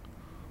day,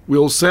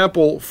 we'll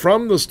sample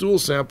from the stool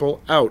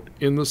sample out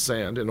in the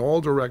sand in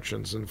all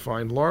directions and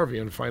find larvae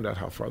and find out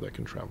how far they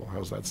can travel.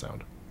 How's that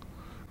sound?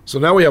 So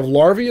now we have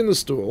larvae in the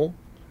stool,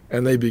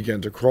 and they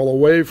begin to crawl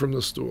away from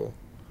the stool,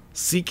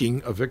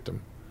 seeking a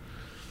victim.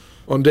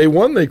 On day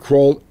 1, they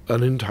crawled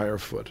an entire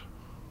foot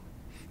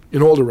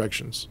in all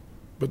directions,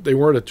 but they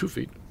weren't at 2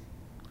 feet.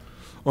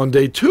 On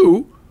day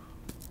 2,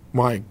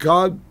 my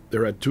God,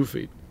 they're at 2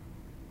 feet.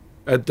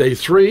 At day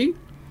 3,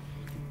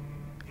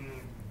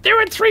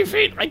 they're at 3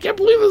 feet. I can't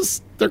believe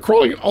this. They're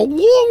crawling a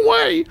long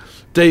way.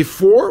 Day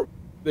 4,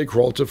 they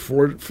crawled to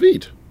 4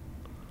 feet.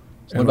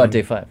 What about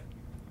day 5?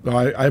 No,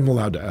 I'm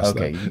allowed to ask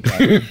that.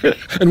 Okay.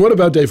 And what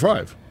about day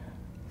 5?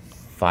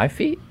 5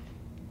 feet?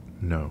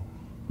 No.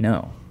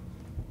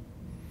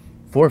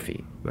 4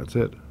 feet. That's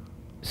it.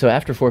 So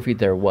after 4 feet,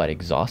 they're what,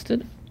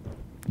 exhausted?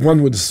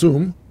 One would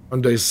assume.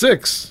 On day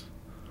 6,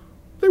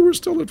 they were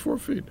still at 4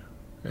 feet.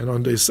 And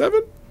on day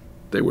 7,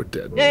 they were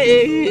dead.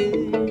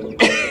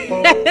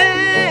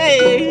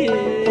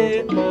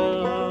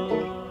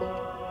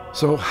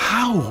 So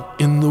how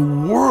in the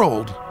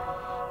world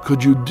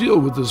could you deal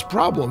with this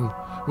problem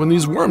when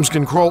these worms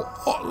can crawl?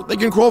 They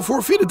can crawl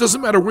 4 feet. It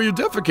doesn't matter where you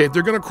defecate.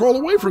 They're going to crawl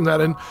away from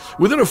that. And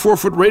within a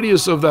 4-foot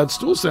radius of that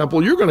stool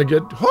sample, you're going to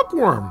get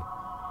hookworm.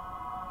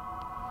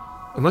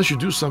 Unless you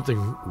do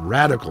something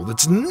radical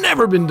that's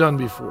never been done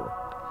before.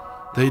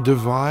 They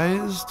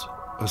devised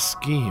a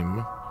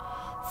scheme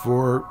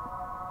for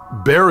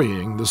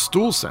burying the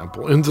stool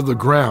sample into the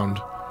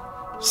ground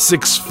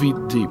 6 feet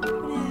deep.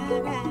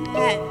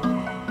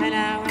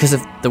 Because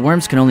if the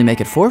worms can only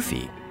make it 4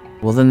 feet,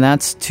 well, then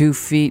that's 2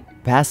 feet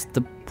past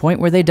the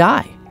point where they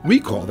die. We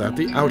call that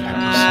the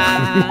outhouse.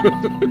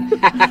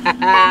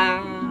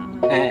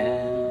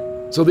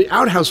 So the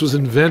outhouse was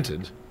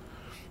invented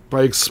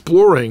by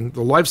exploring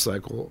the life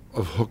cycle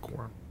of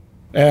hookworm.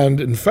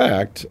 And in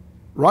fact,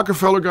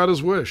 Rockefeller got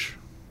his wish.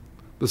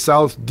 The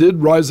South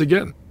did rise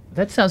again.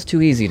 That sounds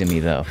too easy to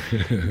me, though.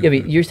 Yeah,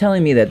 but you're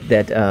telling me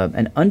that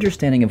an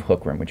understanding of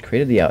hookworm, which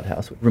created the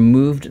outhouse,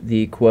 removed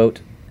the,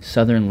 quote,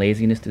 southern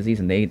laziness disease,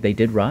 and they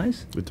did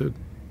rise? It did.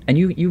 And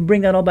you bring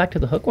that all back to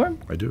the hookworm?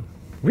 I do.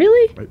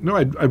 Really?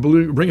 I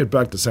believe bring it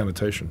back to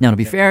sanitation. Now, to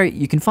be fair,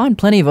 you can find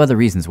plenty of other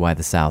reasons why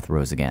the South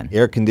rose again.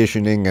 Air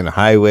conditioning and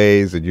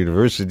highways and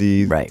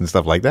universities and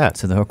stuff like that.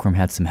 So the hookworm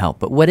had some help.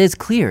 But what is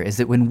clear is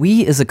that when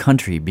we as a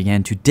country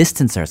began to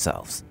distance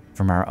ourselves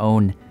from our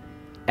own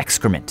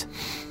excrement,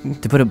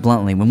 to put it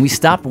bluntly, when we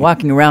stopped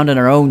walking around in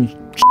our own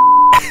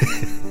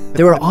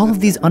there were all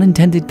of these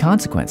unintended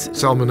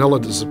consequences. Salmonella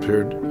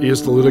disappeared,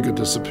 Eostolytica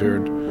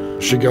disappeared,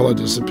 Shigella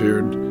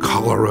disappeared,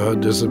 cholera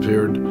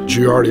disappeared,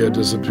 Giardia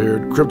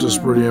disappeared,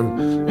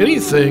 Cryptosporidium.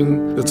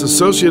 Anything that's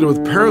associated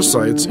with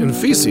parasites in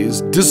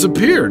feces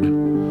disappeared.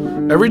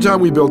 Every time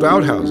we built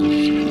outhouses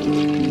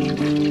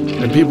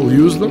and people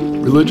used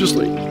them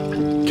religiously,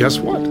 guess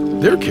what?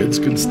 Their kids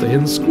could stay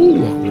in school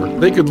longer.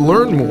 They could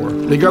learn more.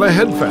 They got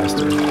ahead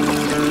faster.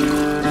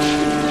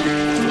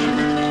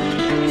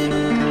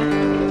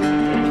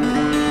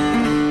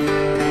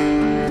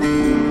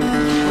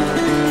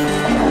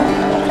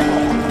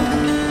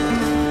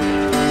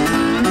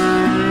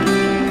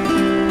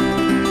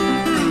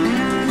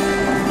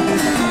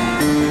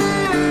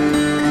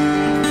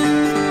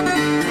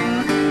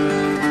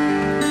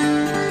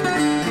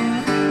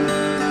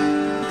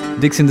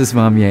 Dixon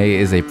Desvamier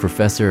is a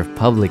professor of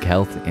public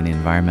health and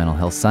environmental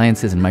health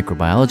sciences and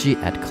microbiology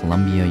at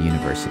Columbia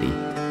University.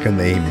 Can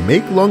they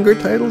make longer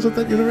titles at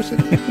that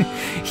university?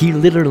 He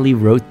literally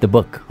wrote the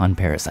book on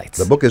parasites.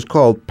 The book is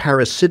called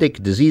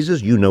Parasitic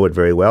Diseases. You know it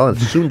very well. And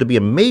it's soon to be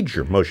a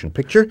major motion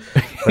picture,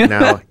 but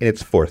now in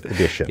its 4th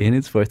edition. In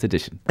its 4th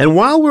edition. And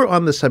while we're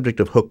on the subject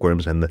of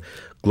hookworms and the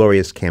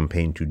glorious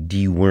campaign to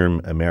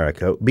deworm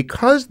America,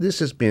 because this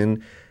has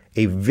been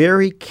a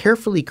very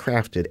carefully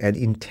crafted and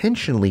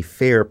intentionally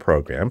fair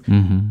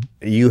program,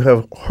 you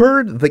have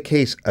heard the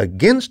case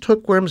against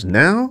hookworms.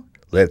 Now,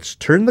 let's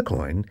turn the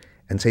coin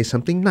and say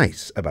something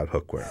nice about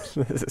hookworms.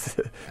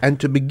 And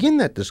to begin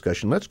that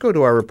discussion, let's go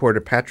to our reporter,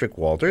 Patrick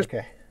Walters.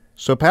 Okay.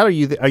 So, Pat, are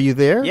you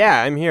there?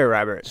 Yeah, I'm here,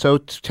 Robert. So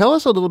tell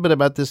us a little bit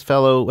about this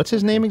fellow. What's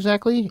his name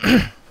exactly?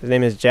 His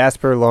name is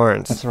Jasper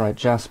Lawrence. That's right,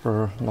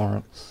 Jasper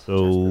Lawrence.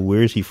 So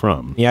where is he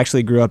from? He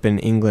actually grew up in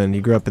England.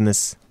 He grew up in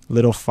this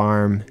little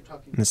farm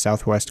in the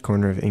southwest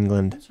corner of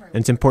England. And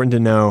it's important to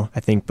know, I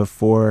think,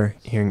 before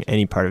hearing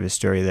any part of his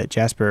story, that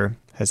Jasper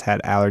has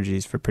had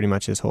allergies for pretty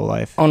much his whole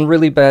life. On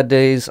really bad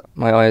days,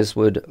 my eyes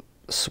would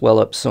swell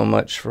up so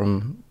much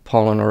from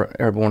pollen or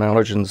airborne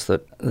allergens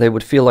that they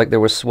would feel like they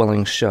were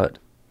swelling shut.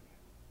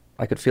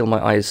 I could feel my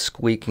eyes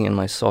squeaking in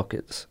my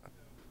sockets.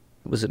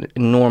 It was an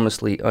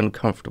enormously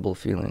uncomfortable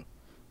feeling.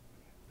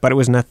 But it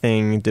was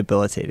nothing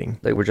debilitating.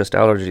 They were just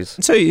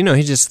allergies. So,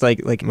 he just,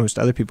 like most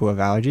other people who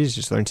have allergies,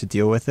 just learn to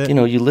deal with it.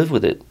 You live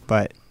with it.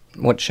 But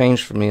what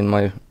changed for me in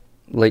my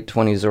late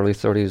 20s, early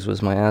 30s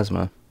was my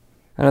asthma.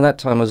 And at that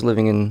time, I was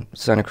living in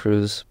Santa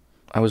Cruz.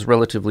 I was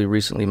relatively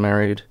recently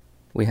married.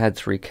 We had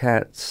 3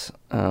 cats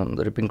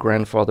that had been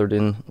grandfathered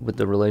in with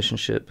the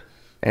relationship.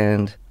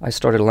 And I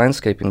started a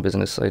landscaping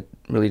business. I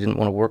really didn't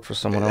want to work for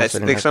someone else.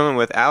 That's like someone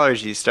with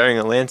allergies starting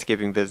a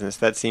landscaping business.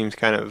 That seems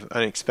kind of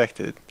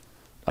unexpected.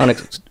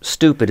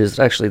 Stupid is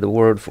actually the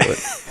word for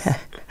it.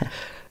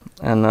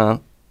 And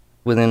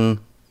within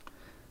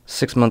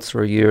 6 months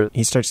or a year,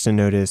 he starts to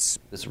notice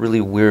this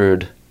really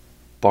weird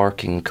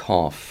barking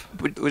cough.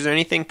 Was there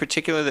anything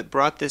particular that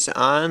brought this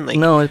on?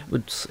 No,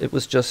 it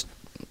was just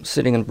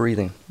sitting and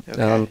breathing.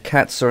 Okay.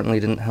 Cats certainly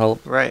didn't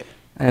help. Right.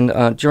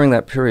 And during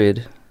that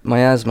period, my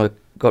asthma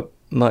got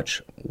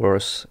much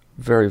worse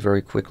very,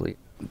 very quickly.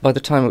 By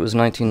the time it was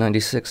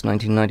 1996,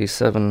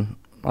 1997,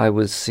 I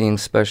was seeing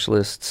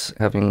specialists,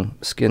 having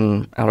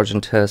skin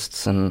allergen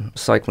tests and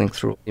cycling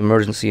through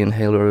emergency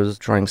inhalers,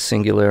 trying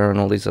Singulair and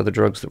all these other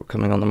drugs that were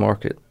coming on the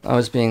market. I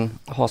was being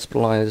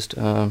hospitalized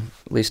at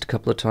least a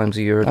couple of times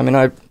a year. I mean,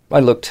 I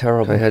looked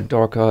terrible. I had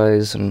dark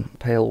eyes and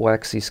pale,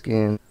 waxy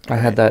skin. I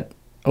had that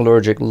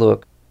allergic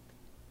look.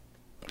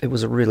 It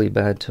was a really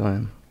bad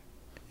time.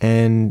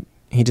 And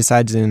he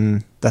decides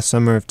in the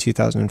summer of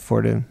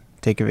 2004 to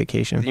take a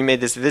vacation. You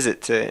made this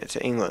visit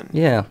to England.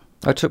 Yeah.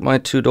 I took my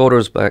 2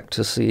 daughters back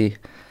to see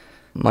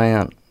my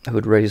aunt who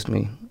had raised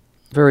me.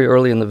 Very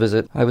early in the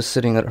visit, I was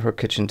sitting at her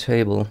kitchen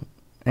table,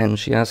 and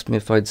she asked me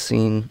if I'd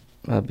seen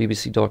a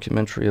BBC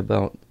documentary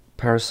about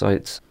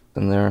parasites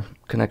and their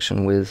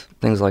connection with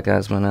things like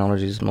asthma and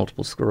allergies,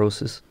 multiple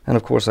sclerosis. And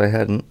of course I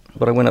hadn't,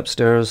 but I went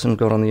upstairs and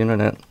got on the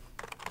internet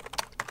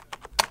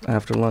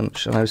after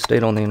lunch, and I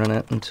stayed on the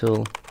internet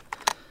until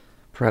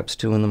perhaps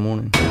 2 in the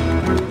morning.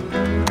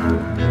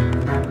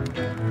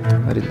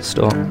 I didn't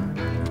stop.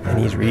 And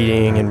he's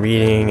reading and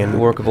reading and the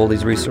work of all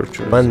these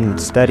researchers. One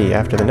study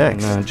after the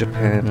next. In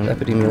Japan,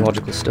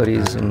 epidemiological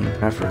studies in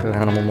Africa,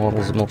 animal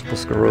models of multiple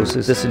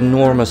sclerosis. This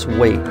enormous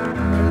weight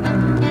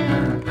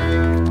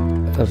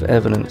of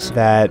evidence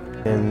that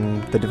in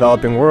the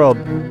developing world,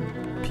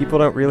 people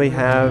don't really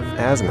have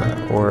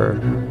asthma or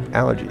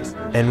allergies.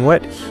 And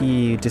what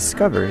he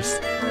discovers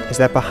is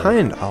that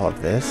behind all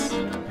of this,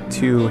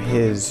 to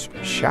his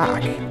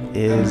shock,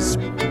 is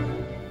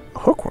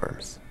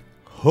hookworms.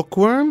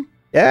 Hookworm?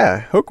 Yeah,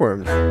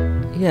 hookworms.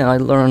 Yeah, I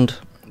learned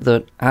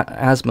that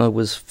asthma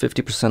was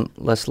 50%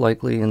 less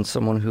likely in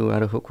someone who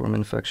had a hookworm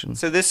infection.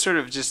 So this sort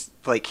of just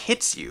like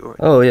hits you.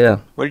 Oh yeah.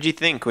 What did you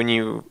think when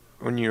you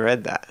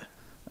read that?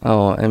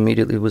 Oh, I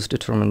immediately was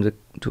determined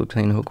to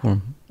obtain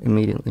hookworm.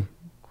 Immediately.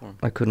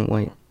 I couldn't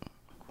wait.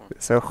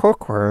 So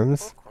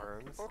hookworms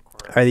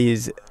are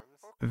these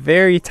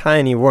very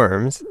tiny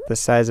worms the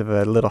size of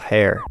a little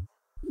hair.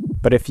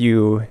 But if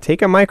you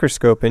take a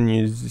microscope and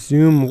you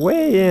zoom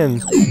way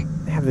in,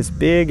 they have this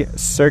big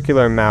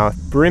circular mouth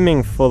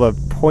brimming full of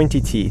pointy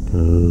teeth.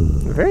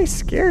 Very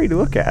scary to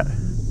look at.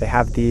 They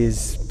have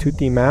these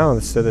toothy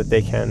mouths so that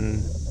they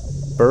can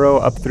burrow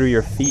up through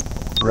your feet,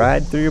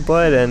 ride through your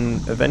blood,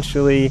 and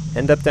eventually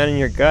end up down in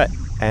your gut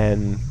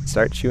and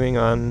start chewing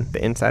on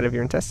the inside of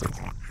your intestines.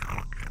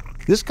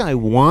 This guy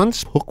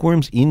wants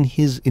hookworms in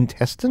his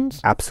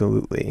intestines?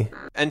 Absolutely.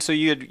 And so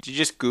did you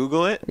just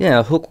Google it?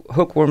 Yeah,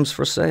 hookworms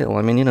for sale.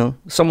 I mean,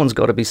 someone's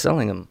got to be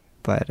selling them.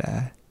 But,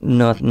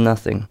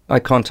 nothing. I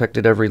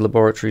contacted every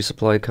laboratory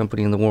supply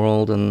company in the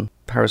world and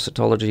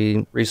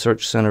parasitology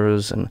research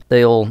centers, and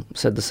they all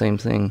said the same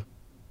thing.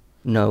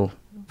 No.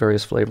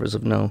 Various flavors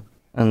of no.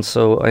 And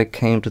so I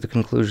came to the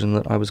conclusion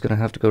that I was going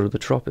to have to go to the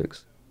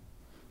tropics.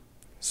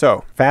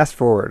 So, fast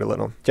forward a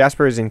little.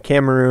 Jasper is in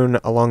Cameroon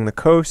along the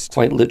coast.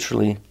 Quite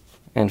literally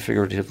and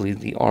figuratively,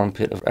 the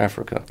armpit of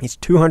Africa. He's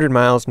 200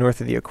 miles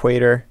north of the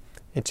equator.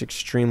 It's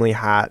extremely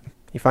hot.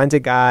 He finds a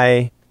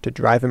guy to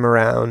drive him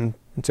around.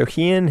 And so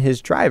he and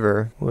his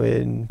driver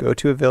would go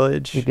to a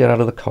village. He'd get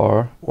out of the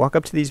car. Walk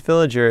up to these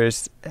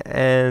villagers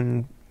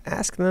and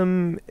ask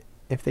them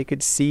if they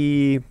could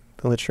see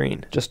the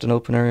latrine. Just an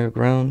open area of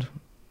ground,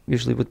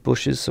 usually with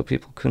bushes so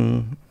people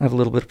can have a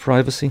little bit of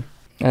privacy.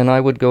 And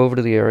I would go over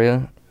to the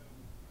area,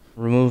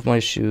 remove my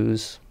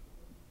shoes,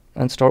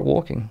 and start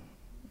walking.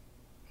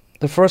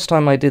 The first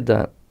time I did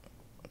that,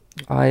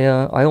 I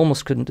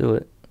almost couldn't do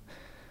it.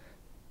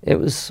 It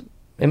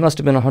must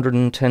have been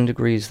 110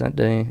 degrees that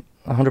day,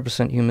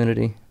 100%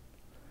 humidity.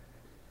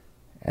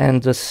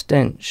 And the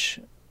stench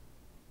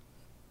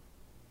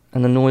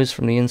and the noise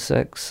from the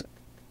insects,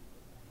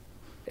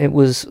 it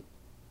was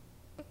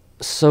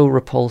so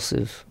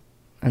repulsive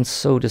and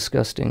so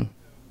disgusting.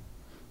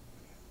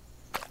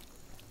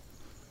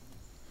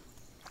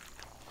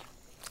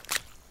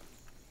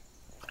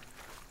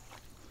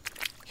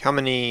 How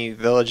many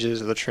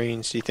villages or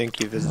latrines do you think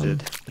you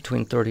visited?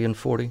 Between 30 and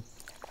 40.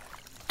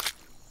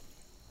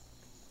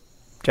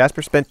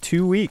 Jasper spent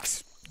 2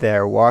 weeks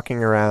there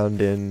walking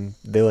around in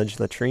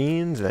village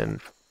latrines, and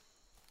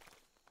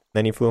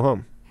then he flew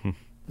home.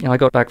 I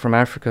got back from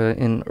Africa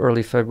in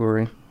early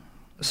February.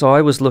 So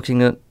I was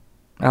looking at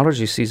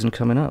allergy season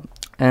coming up.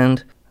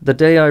 And the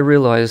day I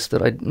realized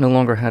that I no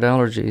longer had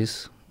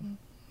allergies,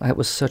 that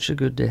was such a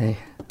good day.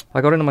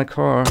 I got into my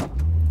car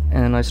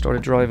and I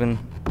started driving,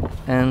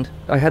 and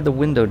I had the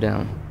window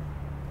down.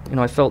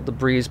 I felt the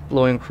breeze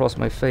blowing across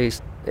my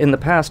face. In the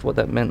past, what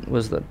that meant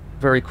was that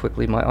very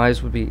quickly my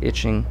eyes would be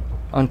itching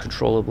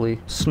uncontrollably.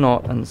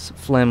 Snot and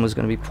phlegm was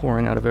going to be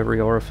pouring out of every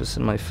orifice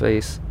in my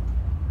face.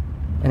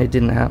 And it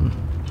didn't happen.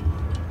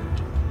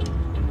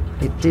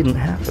 It didn't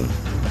happen.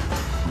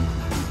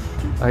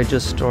 I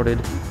just started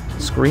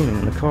screaming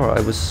in the car.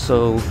 I was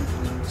so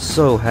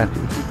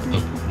happy.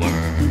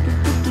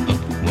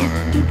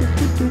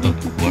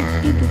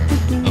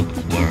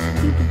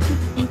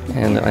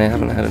 And I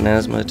haven't had an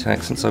asthma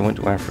attack since I went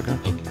to Africa.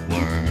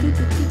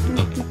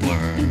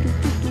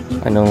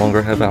 I no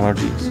longer have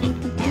allergies.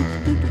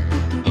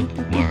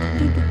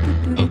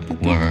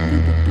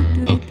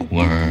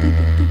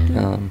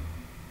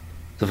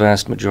 The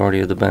vast majority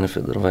of the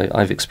benefit that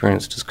I've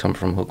experienced has come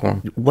from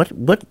hookworm.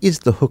 What is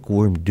the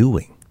hookworm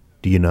doing?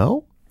 Do you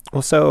know?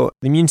 Well, so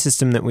the immune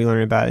system that we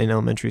learn about in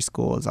elementary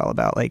school is all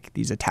about like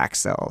these attack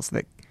cells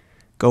that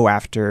go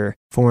after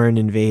foreign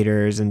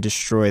invaders and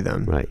destroy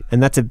them. Right.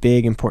 And that's a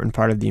big, important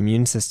part of the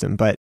immune system.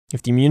 But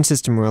if the immune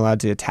system were allowed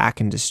to attack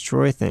and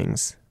destroy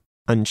things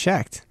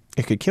unchecked,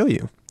 it could kill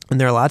you.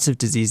 And there are lots of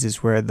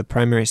diseases where the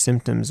primary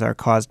symptoms are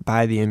caused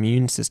by the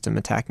immune system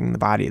attacking the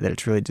body that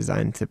it's really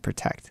designed to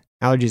protect.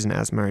 Allergies and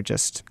asthma are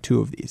just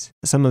two of these.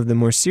 Some of the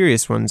more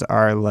serious ones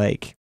are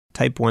like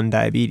type 1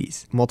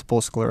 diabetes,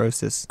 multiple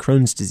sclerosis,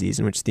 Crohn's disease,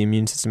 in which the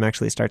immune system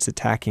actually starts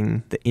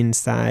attacking the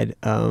inside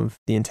of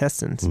the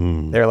intestines.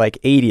 There are like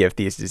 80 of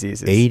these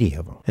diseases. 80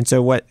 of them. And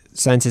so what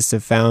scientists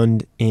have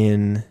found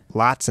in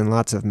lots and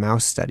lots of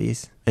mouse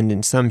studies, and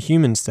in some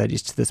human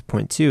studies to this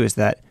point too, is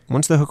that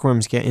once the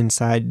hookworms get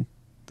inside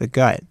the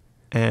gut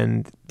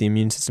and the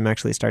immune system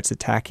actually starts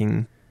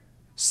attacking,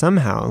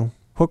 somehow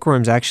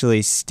Hookworms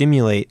actually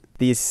stimulate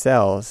these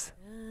cells,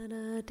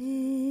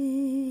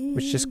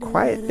 which just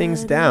quiet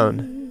things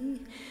down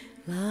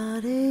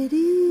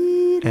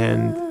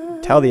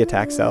and tell the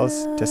attack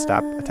cells to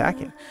stop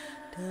attacking.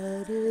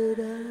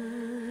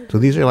 So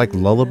these are like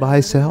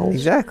lullaby cells?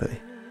 Exactly.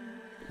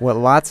 What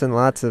lots and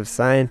lots of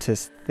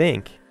scientists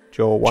think,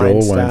 Joel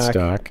Joel Weinstock,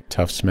 Weinstock,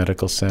 Tufts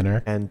Medical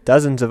Center, and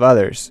dozens of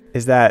others,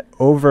 is that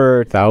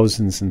over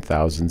thousands and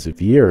thousands of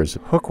years,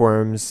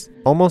 hookworms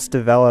almost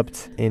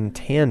developed in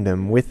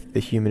tandem with the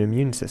human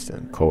immune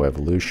system.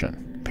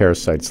 Coevolution.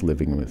 Parasites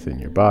living within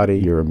your body,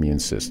 your immune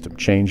system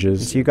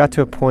changes. So you got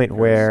to a point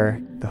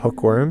where the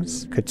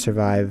hookworms could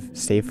survive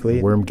safely.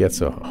 The worm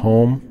gets a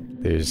home.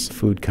 There's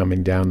food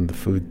coming down the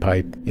food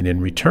pipe. And in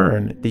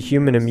return, the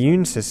human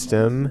immune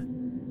system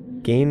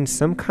gains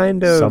some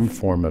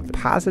form of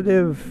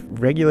positive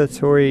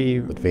regulatory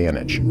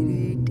advantage.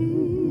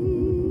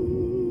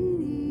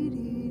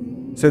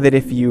 So that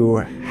if you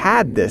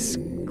had this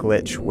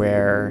glitch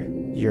where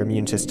your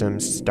immune system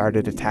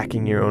started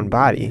attacking your own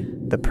body,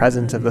 the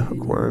presence of the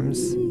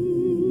hookworms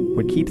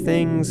would keep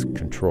things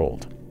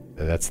controlled.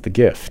 That's the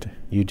gift.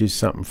 You do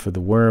something for the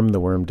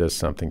worm does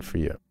something for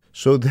you.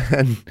 So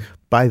then,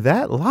 by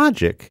that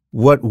logic,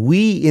 what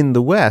we in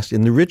the West,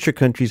 in the richer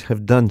countries,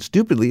 have done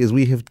stupidly is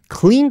we have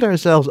cleaned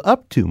ourselves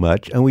up too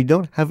much and we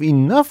don't have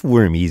enough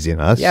wormies in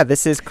us. Yeah,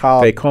 this is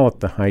called... They call it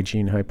the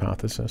hygiene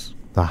hypothesis.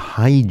 The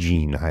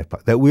hygiene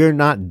hypothesis. That we're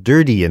not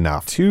dirty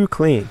enough. Too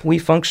clean. We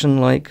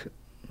function like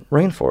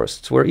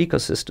rainforests. We're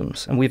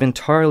ecosystems, and we've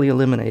entirely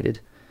eliminated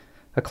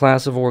a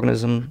class of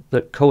organism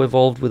that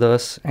co-evolved with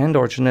us and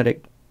our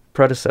genetic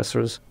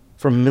predecessors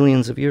for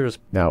millions of years.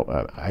 Now,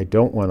 I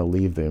don't want to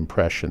leave the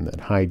impression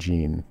that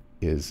hygiene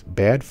is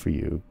bad for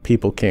you.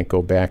 People can't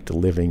go back to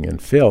living in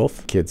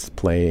filth, kids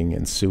playing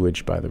in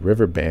sewage by the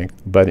riverbank,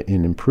 but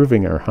in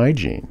improving our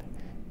hygiene,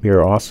 we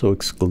are also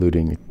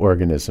excluding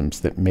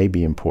organisms that may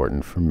be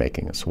important for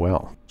making us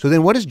well. So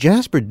then what does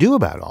Jasper do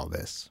about all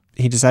this?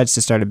 He decides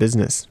to start a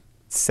business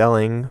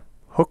selling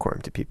hookworm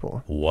to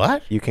people.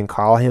 What? You can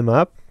call him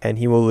up, and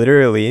he will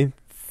literally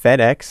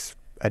FedEx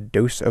a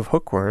dose of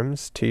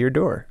hookworms to your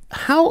door.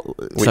 How?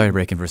 Sorry to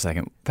break in for a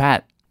second.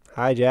 Pat.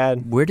 Hi,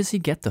 Jad. Where does he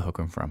get the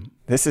hookworm from?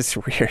 This is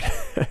weird.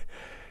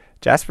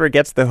 Jasper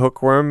gets the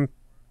hookworm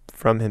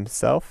from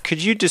himself.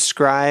 Could you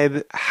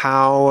describe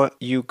how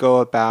you go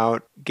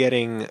about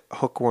getting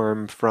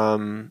hookworm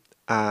from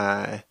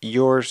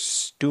your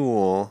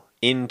stool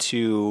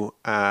into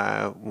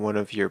one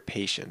of your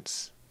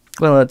patients?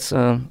 Well, it's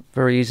a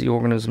very easy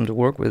organism to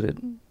work with.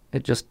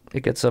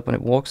 It gets up and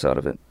it walks out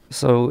of it.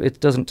 So it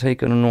doesn't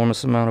take an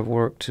enormous amount of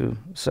work to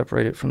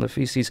separate it from the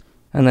feces.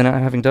 And then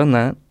having done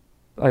that,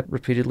 I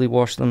repeatedly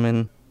wash them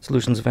in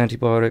solutions of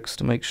antibiotics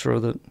to make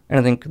sure that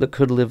anything that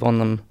could live on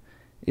them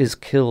is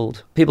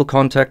killed. People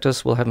contact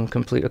us, we'll have them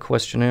complete a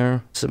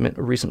questionnaire, submit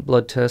a recent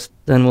blood test,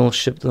 then we'll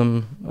ship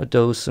them a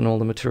dose and all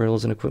the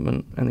materials and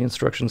equipment and the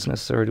instructions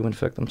necessary to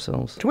infect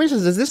themselves.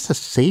 Is this a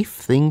safe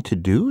thing to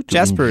do?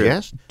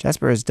 Jasper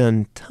has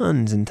done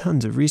tons and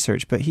tons of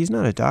research, but he's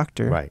not a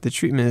doctor. Right. The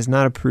treatment is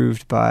not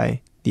approved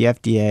by the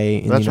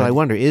FDA. That's what I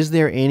wonder. Is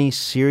there any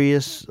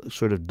serious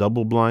sort of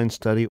double-blind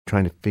study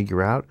trying to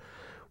figure out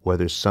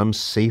whether some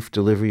safe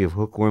delivery of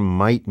hookworm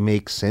might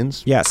make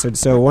sense? Yeah,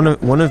 so one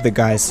of the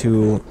guys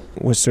who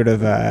was sort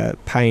of a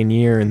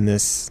pioneer in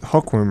this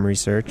hookworm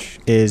research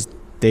is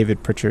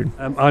David Pritchard.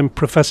 I'm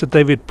Professor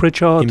David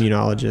Pritchard,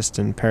 immunologist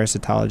and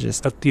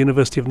parasitologist at the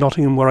University of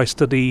Nottingham, where I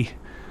study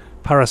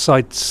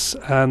parasites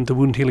and the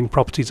wound-healing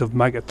properties of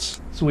maggots.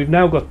 So we've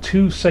now got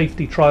 2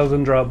 safety trials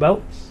under our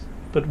belts,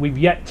 but we've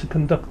yet to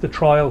conduct the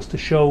trials to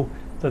show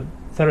that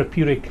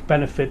therapeutic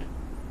benefit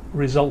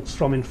results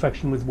from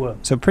infection with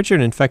worms. So Pritchard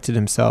infected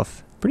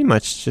himself pretty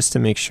much just to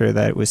make sure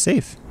that it was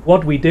safe.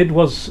 What we did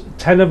was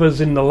 10 of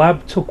us in the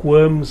lab took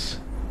worms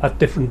at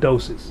different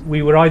doses.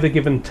 We were either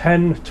given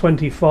 10,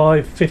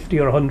 25, 50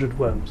 or 100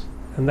 worms,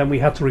 and then we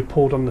had to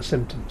report on the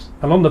symptoms.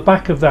 And on the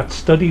back of that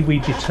study, we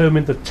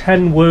determined that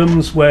 10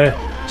 worms were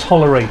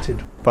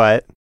tolerated.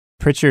 But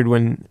Pritchard,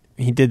 when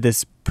he did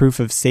this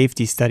proof of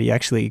safety study,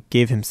 actually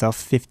gave himself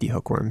 50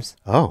 hookworms.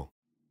 Oh.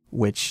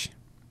 Which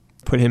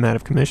put him out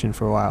of commission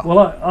for a while.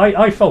 Well,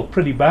 I felt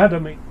pretty bad. I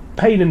mean,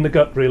 pain in the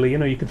gut, really.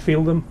 You could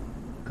feel them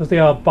because they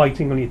are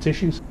biting on your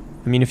tissues.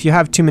 I mean, if you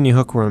have too many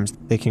hookworms,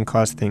 they can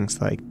cause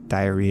things like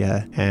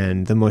diarrhea.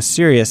 And the most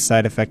serious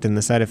side effect, and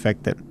the side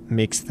effect that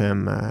makes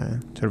them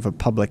sort of a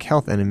public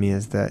health enemy,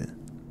 is that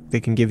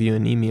they can give you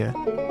anemia.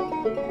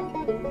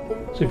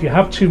 So if you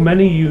have too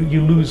many,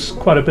 you lose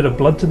quite a bit of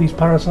blood to these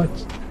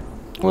parasites?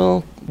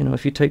 Well,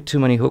 if you take too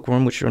many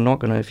hookworm, which you're not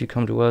going to if you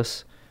come to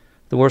us,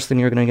 the worst thing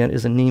you're going to get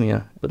is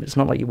anemia. But it's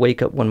not like you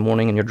wake up one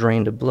morning and you're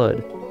drained of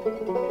blood.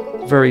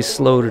 It's very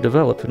slow to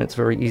develop, and it's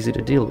very easy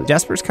to deal with.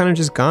 Jasper's kind of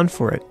just gone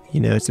for it.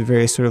 It's a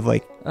very sort of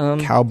like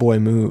cowboy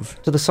move.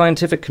 To the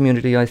scientific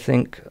community, I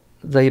think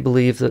they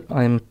believe that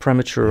I'm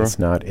premature. It's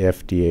not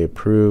FDA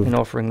approved. In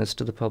offering this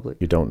to the public.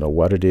 You don't know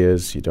what it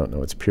is. You don't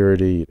know its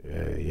purity.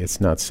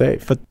 It's not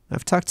safe. But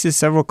I've talked to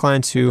several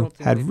clients who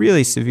had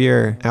really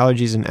severe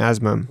allergies and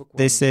asthma.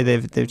 They say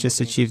they've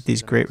just achieved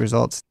these great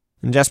results.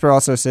 And Jasper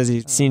also says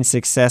he's seen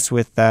success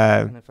with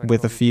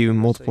a few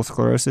multiple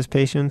sclerosis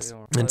patients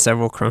and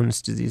several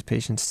Crohn's disease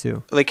patients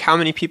too. Like, how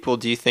many people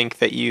do you think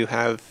that you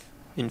have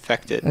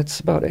infected? It's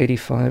about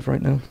 85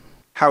 right now.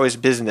 How is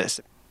business?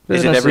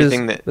 Is it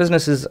everything that...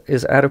 Business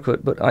is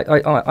adequate, but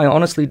I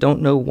honestly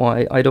don't know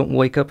why I don't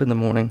wake up in the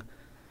morning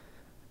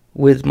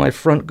with my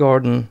front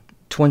garden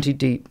 20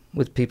 deep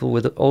with people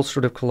with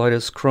ulcerative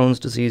colitis, Crohn's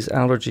disease,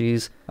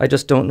 allergies. I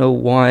just don't know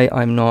why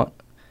I'm not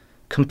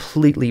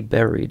completely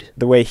buried.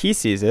 The way he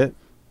sees it,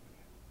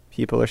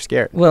 people are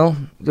scared. Well,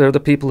 they're the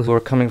people who are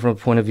coming from a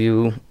point of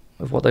view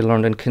of what they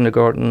learned in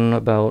kindergarten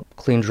about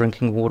clean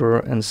drinking water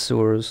and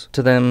sewers.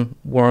 To them,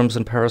 worms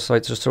and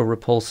parasites are so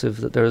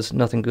repulsive that there's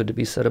nothing good to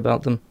be said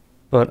about them.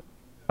 But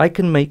I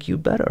can make you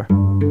better.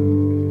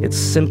 It's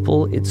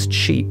simple, it's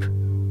cheap.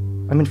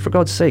 I mean, for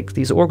God's sake,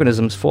 these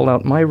organisms fall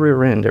out my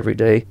rear end every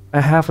day,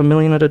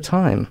 500,000 at a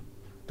time.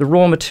 The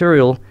raw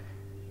material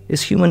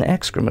is human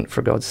excrement,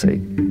 for God's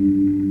sake.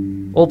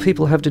 All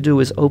people have to do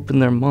is open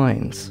their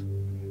minds.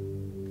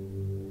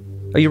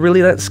 Are you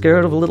really that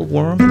scared of a little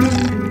worm?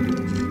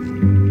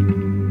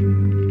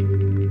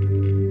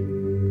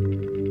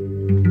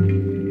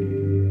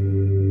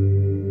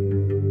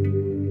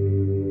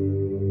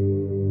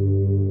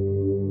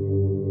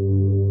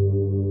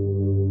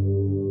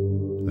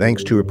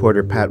 Thanks to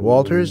reporter Pat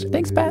Walters.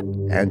 Thanks, Pat.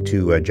 And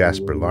to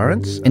Jasper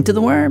Lawrence. And to the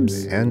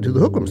worms. And to the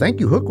hookworms. Thank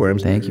you,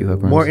 hookworms. Thank you,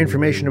 hookworms. More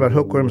information about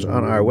hookworms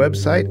on our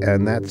website,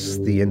 and that's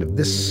the end of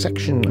this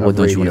section of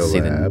don't Radiolab. You want to say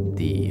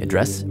the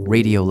address?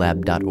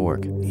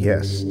 Radiolab.org.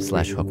 Yes.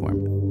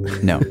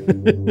 /hookworm. No,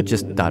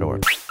 just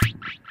 .org.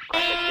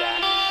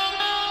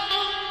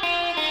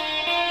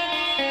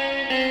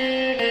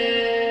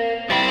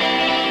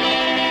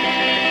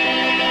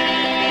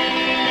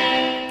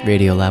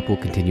 Radiolab will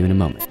continue in a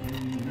moment.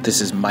 This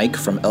is Mike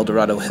from El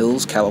Dorado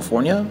Hills,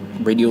 California.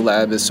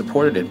 Radiolab is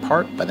supported in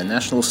part by the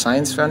National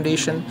Science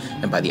Foundation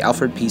and by the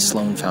Alfred P.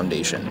 Sloan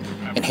Foundation,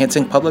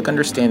 enhancing public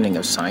understanding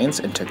of science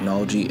and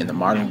technology in the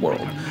modern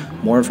world.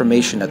 More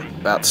information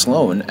about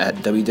Sloan at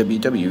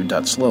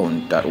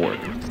www.sloan.org.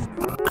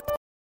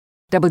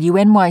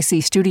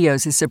 WNYC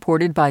Studios is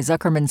supported by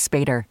Zuckerman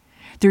Spader.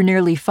 Through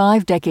nearly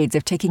 5 decades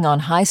of taking on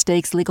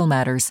high-stakes legal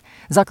matters,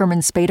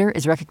 Zuckerman Spader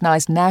is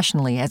recognized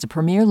nationally as a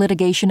premier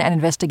litigation and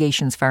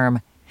investigations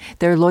firm.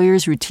 Their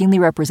lawyers routinely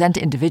represent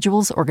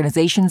individuals,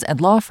 organizations,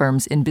 and law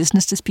firms in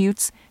business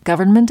disputes,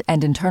 government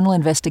and internal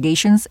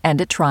investigations,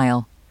 and at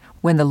trial.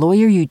 When the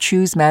lawyer you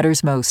choose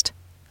matters most.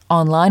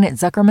 Online at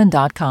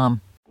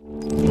Zuckerman.com.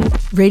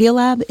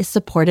 Radiolab is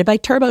supported by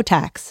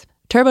TurboTax.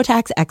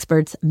 TurboTax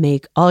experts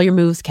make all your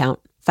moves count,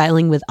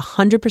 filing with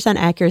 100%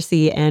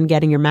 accuracy and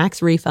getting your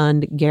max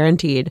refund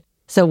guaranteed.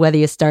 So whether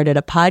you started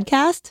a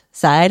podcast,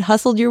 side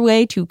hustled your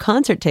way to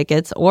concert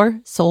tickets, or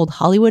sold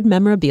Hollywood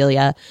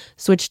memorabilia,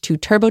 switch to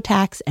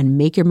TurboTax and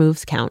make your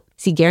moves count.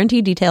 See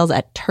guarantee details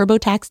at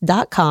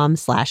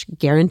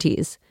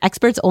turbotax.com/guarantees.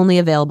 Experts only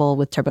available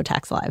with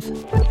TurboTax Live.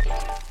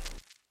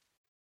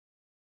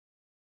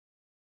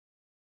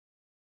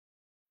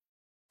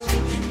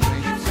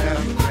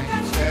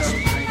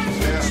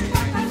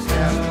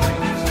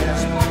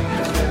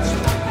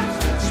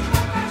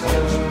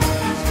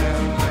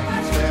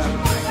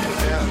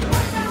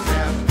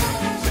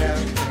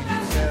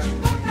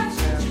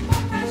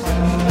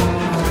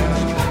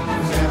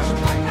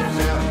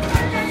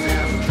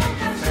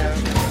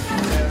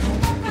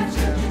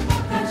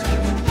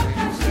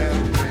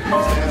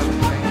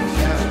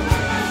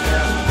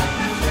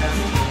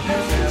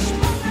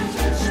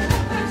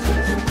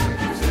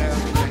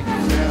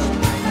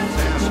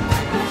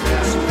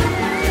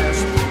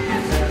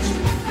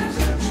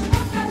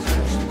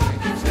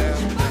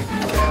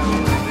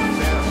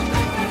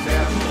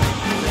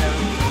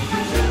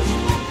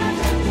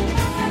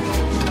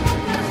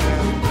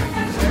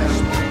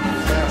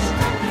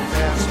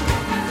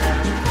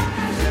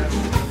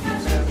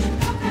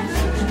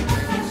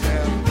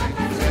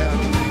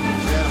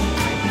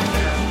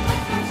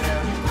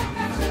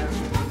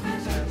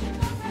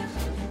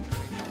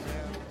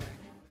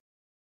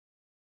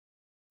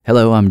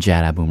 Hello, I'm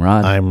Jad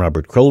Abumrad. I'm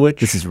Robert Krulwich.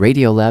 This is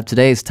Radiolab.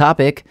 Today's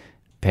topic,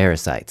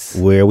 parasites.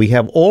 Where we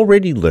have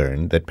already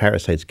learned that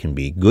parasites can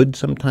be good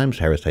sometimes.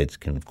 Parasites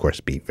can, of course,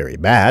 be very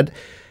bad.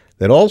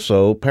 That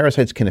also,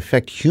 parasites can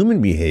affect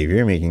human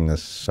behavior, making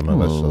some of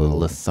us a little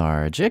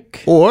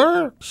lethargic.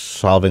 Or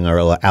solving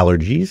our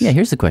allergies. Yeah,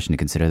 here's the question to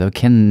consider, though.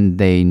 Can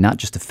they not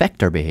just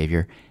affect our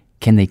behavior,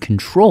 can they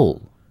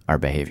control our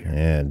behavior?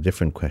 Yeah,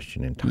 different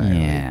question entirely.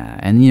 Yeah,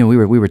 and we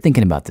were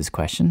thinking about this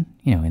question,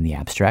 in the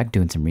abstract,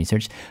 doing some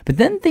research, but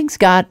then things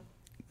got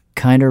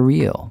kind of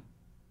real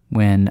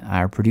when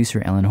our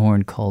producer Ellen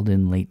Horn called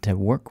in late to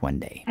work one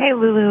day. Hey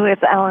Lulu,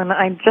 it's Ellen.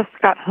 I just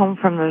got home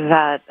from the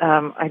vet.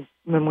 I've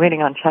been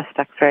waiting on chest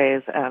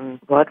X-rays and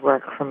blood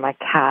work from my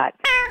cat.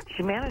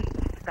 She managed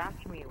to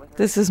scratch me with her.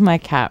 This is my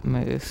cat,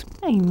 Moose.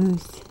 Hi,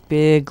 Moose.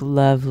 Big,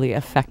 lovely,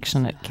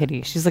 affectionate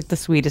kitty. She's like the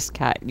sweetest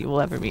cat you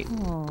will ever meet.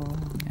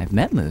 I've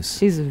met Moose.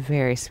 She's a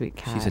very sweet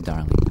cat. She's a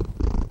darling.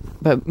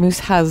 But Moose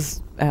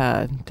has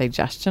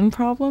digestion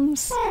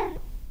problems.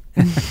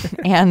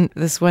 And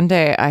this one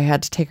day I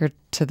had to take her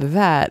to the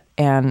vet,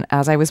 and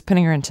as I was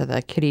putting her into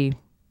the kitty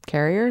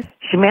carrier,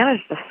 She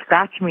managed to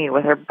scratch me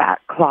with her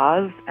back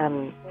claws,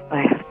 and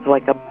I have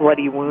like a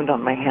bloody wound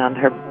on my hand.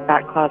 Her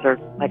back claws are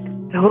like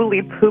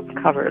totally poop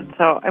covered,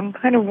 so I'm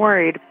kind of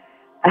worried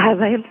as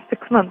I am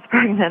 6 months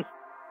pregnant.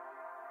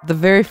 the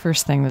very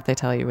first thing that they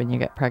tell you when you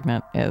get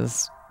pregnant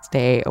is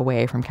stay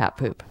away from cat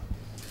poop.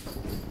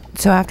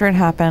 So after it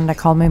happened, I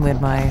called my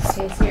midwife.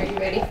 Stacey, are you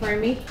ready for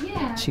me?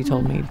 Yeah. She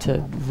told me to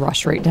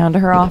rush right down to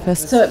her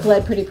office. So it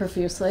bled pretty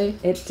profusely?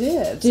 It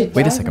did.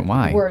 Wait a second,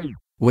 why?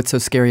 What's so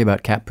scary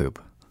about cat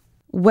poop?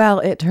 Well,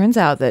 it turns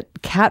out that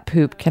cat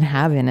poop can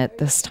have in it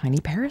this tiny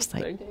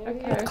parasite.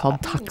 It's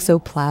called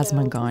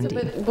Toxoplasma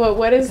gondii. But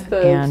what is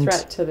the And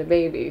threat to the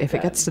baby? If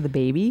it gets to the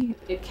baby,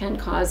 It can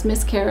cause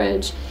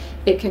miscarriage,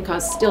 it can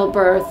cause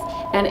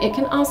stillbirth, and it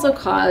can also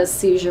cause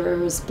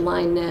seizures,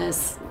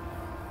 blindness.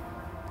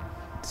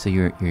 So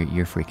you're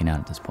freaking out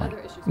at this point.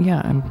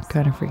 yeah, I'm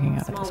kind of freaking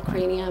out at Small this point.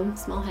 cranium,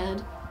 small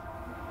head.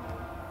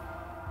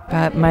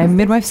 But my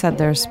midwife said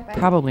there's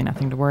probably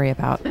nothing to worry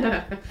about.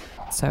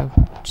 So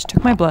she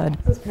took my blood.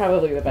 This is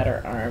probably the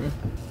better arm.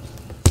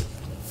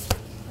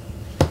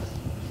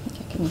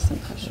 Okay, give me some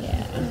pressure.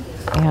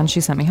 Yeah. And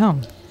she sent me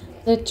home.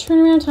 The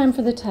turnaround time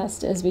for the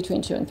test is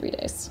between 2 and 3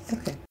 days.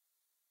 Okay.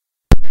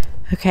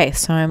 Okay,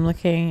 so I'm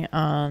looking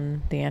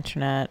on the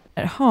internet.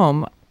 At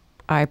home,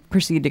 I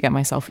proceed to get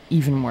myself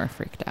even more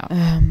freaked out.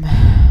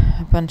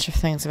 A bunch of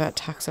things about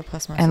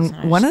toxoplasmosis.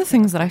 And one of the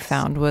things that I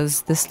found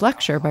was this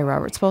lecture by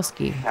Robert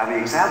Spolsky. Now, the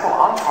example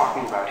I'm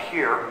talking about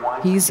here,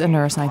 He's a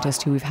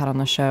neuroscientist who we've had on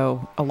the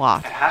show a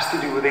lot. it has to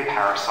do with a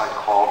parasite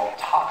called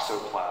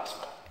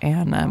toxoplasma.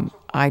 And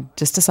I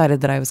just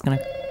decided that I was going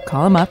to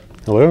call him up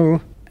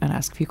Hello. and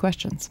ask a few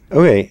questions.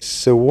 Okay,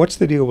 so what's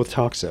the deal with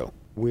Toxo?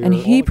 And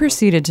he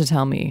proceeded to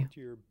tell me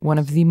one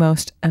of the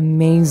most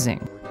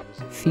amazing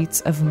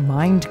feats of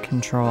mind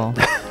control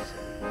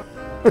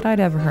that I'd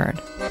ever heard.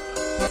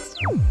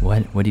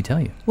 What did he tell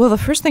you? Well, the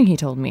first thing he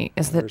told me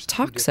is that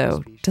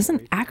Toxo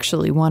doesn't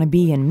actually want to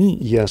be in me.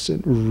 Yes,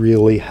 it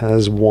really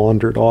has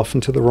wandered off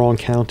into the wrong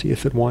county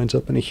if it winds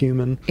up in a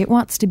human. It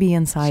wants to be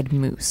inside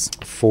Moose.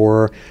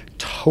 For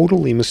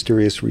totally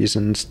mysterious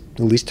reasons,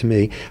 at least to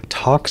me,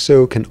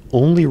 Toxo can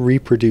only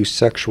reproduce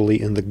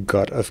sexually in the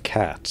gut of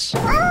cats.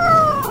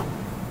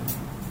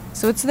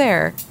 So it's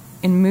there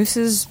in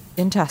Moose's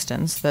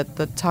intestines that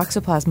the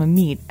Toxoplasma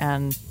meet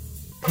and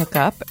hook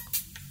up.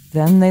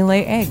 Then they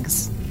lay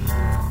eggs.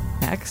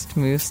 Next,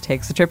 Moose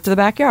takes a trip to the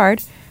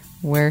backyard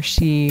where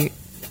she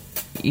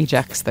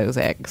ejects those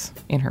eggs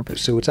in her poop.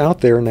 So it's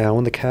out there now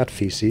in the cat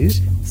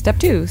feces. Step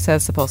 2,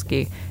 says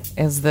Sapolsky,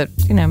 is that,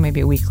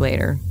 maybe a week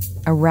later,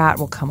 a rat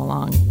will come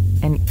along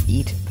and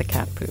eat the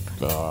cat poop.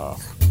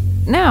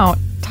 Now,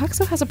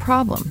 Toxo has a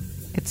problem.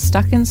 It's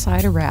stuck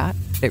inside a rat.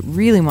 It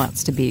really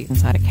wants to be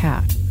inside a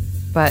cat.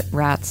 But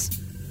rats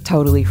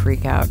totally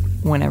freak out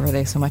whenever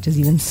they so much as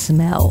even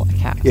smell a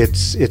cat.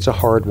 It's a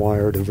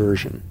hardwired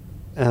aversion.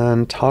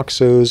 And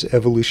Toxo's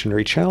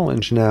evolutionary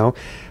challenge now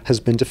has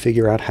been to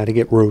figure out how to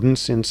get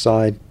rodents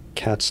inside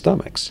cat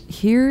stomachs.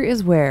 Here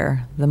is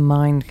where the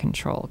mind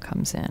control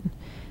comes in.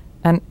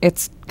 And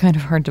it's kind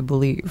of hard to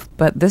believe,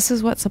 but this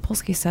is what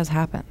Sapolsky says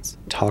happens.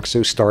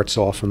 Toxo starts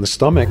off in the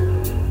stomach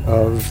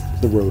of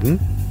the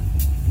rodent.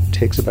 It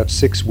takes about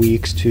 6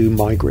 weeks to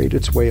migrate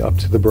its way up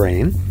to the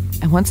brain.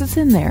 And once it's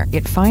in there,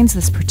 it finds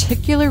this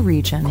particular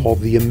region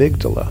called the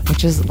amygdala,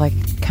 which is like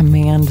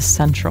command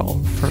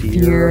central for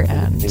fear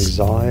and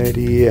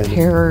anxiety and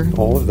terror,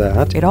 all of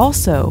that. It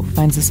also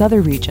finds this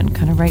other region,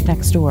 kind of right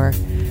next door,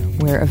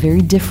 where a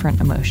very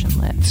different emotion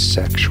lives.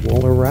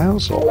 Sexual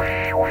arousal.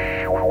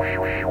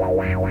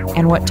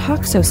 And what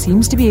Toxo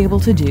seems to be able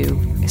to do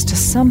is to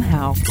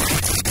somehow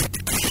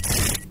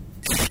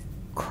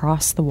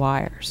cross the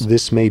wires.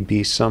 This may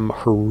be some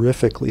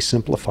horrifically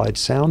simplified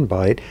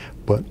soundbite,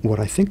 but what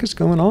I think is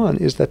going on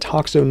is that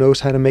Toxo knows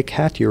how to make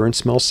cat urine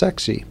smell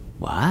sexy.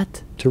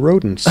 What? To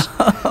rodents.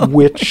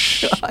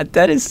 Which... God,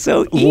 that is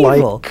so evil.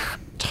 Like,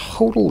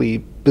 totally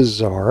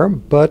bizarre,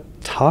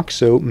 but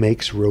Toxo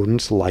makes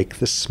rodents like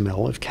the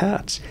smell of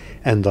cats.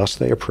 And thus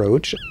they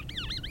approach,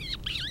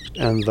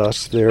 and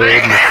thus they're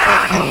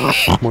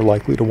more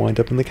likely to wind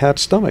up in the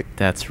cat's stomach.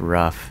 That's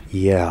rough.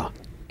 Yeah.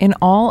 In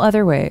all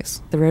other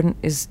ways, the rodent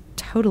is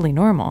totally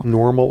normal.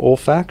 Normal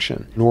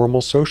olfaction,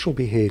 normal social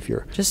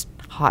behavior. Just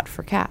hot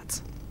for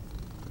cats.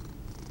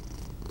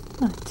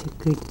 That's a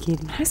good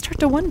kitty. I start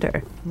to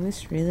wonder.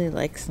 Moose really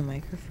likes the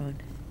microphone.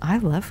 I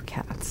love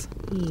cats.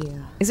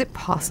 Yeah. Is it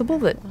possible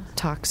that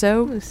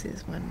Toxo Moose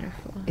is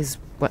wonderful. is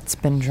what's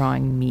been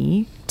drawing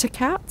me to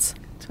cats?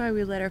 That's why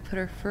we let her put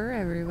her fur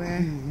everywhere.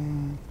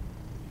 Mm-hmm.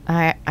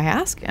 I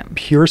ask him.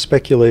 Pure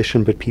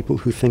speculation, but people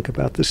who think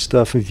about this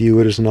stuff view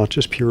it as not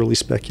just purely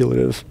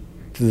speculative.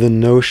 the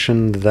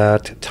notion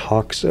that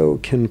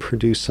toxo can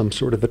produce some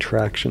sort of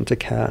attraction to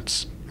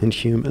cats and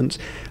humans,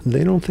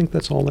 they don't think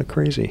that's all that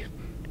crazy.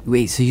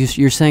 Wait, so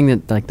you're saying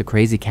that, like, the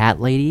crazy cat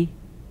lady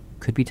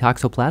could be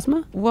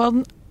toxoplasma?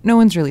 Well, no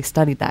one's really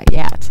studied that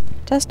yet.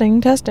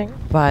 Testing.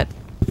 But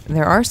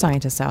there are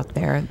scientists out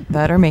there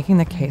that are making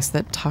the case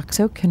that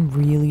toxo can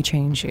really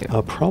change you.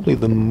 Probably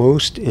the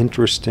most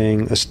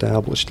interesting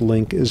established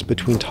link is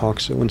between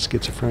toxo and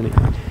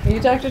schizophrenia. Are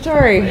you Dr.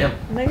 Torrey? I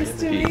am. Nice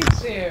to meet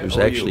you. There's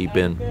actually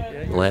been,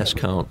 last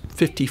count,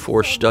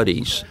 54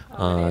 studies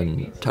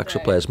on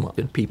toxoplasma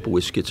in people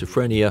with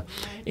schizophrenia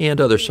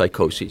and other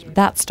psychoses.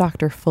 That's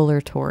Dr.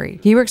 Fuller Torrey.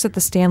 He works at the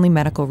Stanley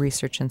Medical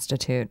Research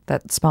Institute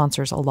that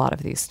sponsors a lot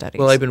of these studies.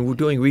 Well, I've been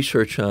doing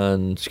research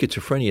on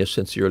schizophrenia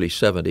since the early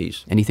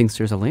 70s. And he thinks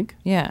there's a link?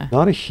 Yeah.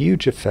 Not a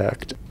huge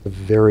effect. A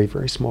very,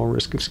 very small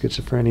risk of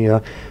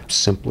schizophrenia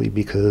simply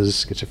because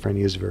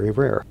schizophrenia is very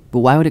rare. But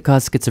why would it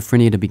cause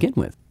schizophrenia to begin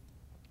with?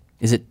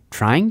 Is it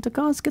trying to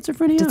cause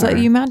schizophrenia?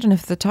 You imagine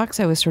if the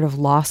toxo is sort of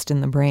lost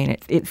in the brain,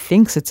 it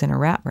thinks it's in a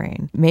rat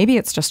brain. Maybe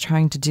it's just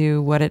trying to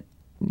do what it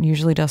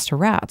usually does to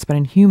rats, but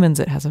in humans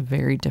it has a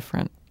very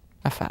different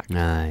effect.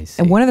 I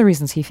see. And one of the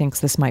reasons he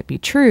thinks this might be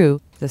true,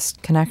 this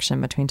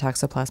connection between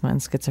toxoplasma and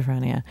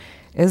schizophrenia,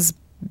 is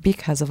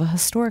because of a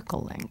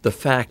historical link. The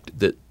fact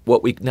that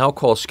what we now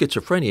call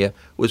schizophrenia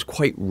was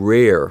quite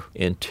rare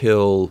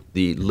until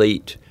the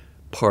late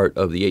part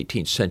of the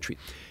 18th century.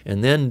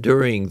 And then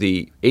during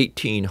the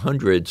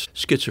 1800s,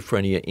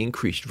 schizophrenia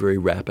increased very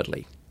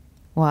rapidly.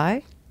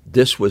 Why?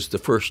 This was the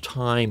first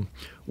time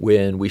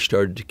when we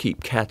started to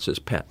keep cats as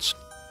pets.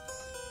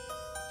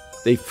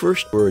 They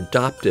first were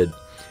adopted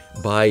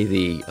by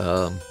the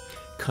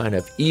kind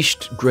of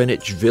East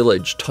Greenwich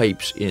Village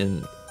types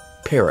in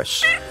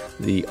Paris,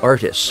 the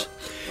artists.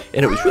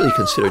 And it was really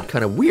considered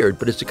kind of weird,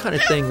 but it's the kind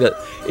of thing that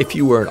if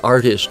you were an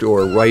artist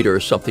or a writer or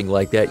something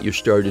like that, you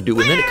started to do.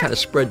 And then it kind of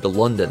spread to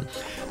London,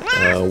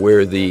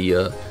 where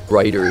the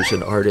writers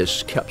and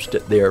artists kept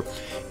it there.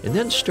 And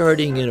then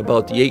starting in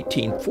about the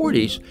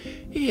 1840s,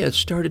 it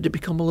started to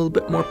become a little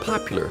bit more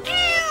popular.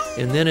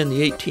 And then in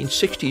the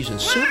 1860s and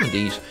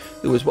 70s,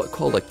 there was what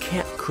called a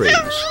cat craze.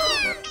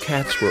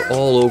 Cats were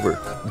all over.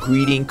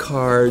 Greeting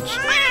cards.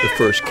 The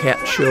first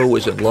cat show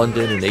was in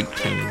London in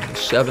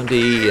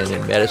 1870 and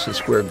in Madison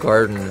Square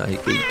Garden in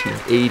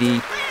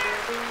 1880.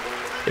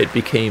 It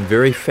became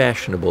very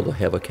fashionable to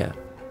have a cat.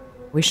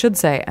 We should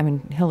say,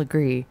 he'll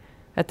agree,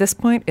 at this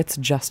point it's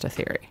just a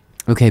theory.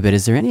 Okay, but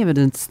is there any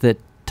evidence that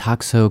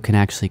toxo can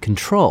actually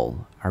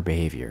control our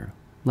behavior,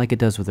 like it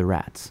does with the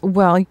rats?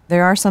 Well,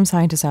 there are some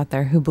scientists out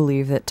there who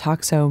believe that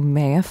toxo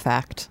may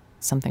affect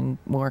something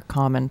more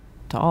common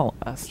to all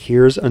of us.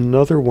 Here's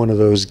another one of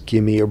those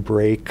gimme a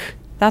break.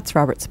 That's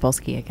Robert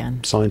Sapolsky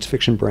again. Science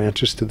fiction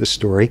branches to the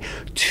story.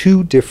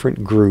 Two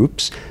different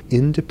groups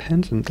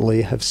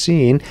independently have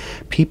seen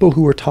people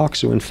who are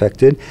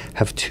toxo-infected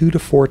have 2 to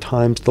 4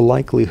 times the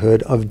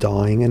likelihood of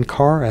dying in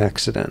car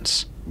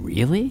accidents.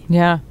 Really?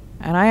 Yeah.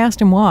 And I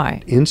asked him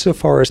why.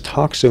 Insofar as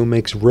toxo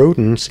makes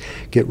rodents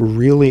get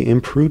really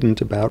imprudent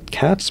about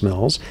cat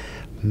smells,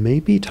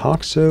 maybe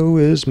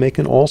toxo is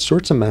making all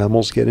sorts of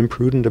mammals get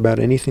imprudent about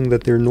anything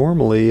that they're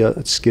normally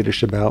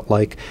skittish about,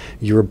 like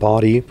your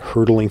body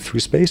hurtling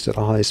through space at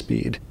a high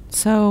speed.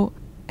 So,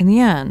 in the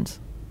end,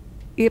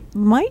 it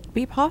might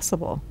be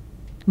possible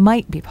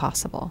that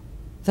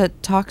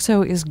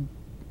toxo is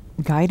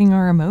guiding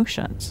our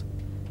emotions,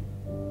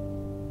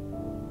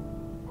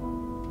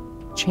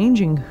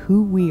 changing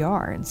who we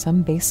are in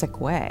some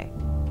basic way.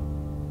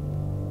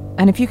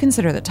 And if you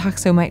consider that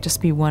toxo might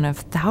just be one of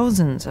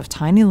thousands of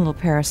tiny little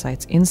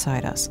parasites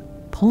inside us,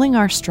 pulling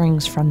our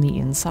strings from the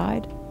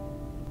inside,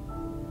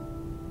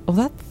 well,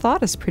 that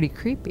thought is pretty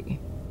creepy.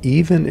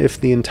 Even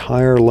if the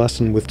entire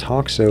lesson with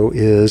toxo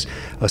is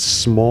a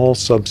small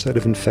subset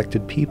of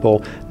infected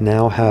people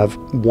now have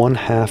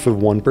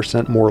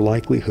 0.5% more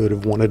likelihood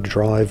of wanting to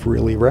drive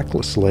really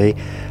recklessly,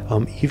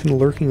 even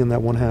lurking in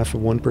that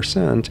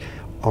 0.5%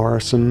 are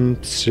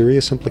some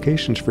serious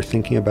implications for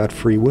thinking about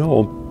free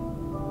will.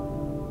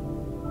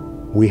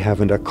 We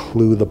haven't a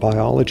clue the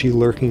biology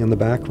lurking in the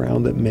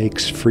background that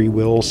makes free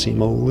will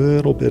seem a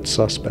little bit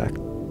suspect.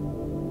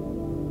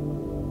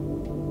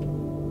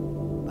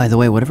 By the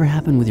way, whatever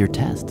happened with your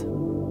test?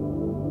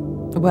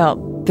 Well,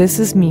 this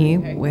is me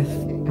with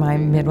my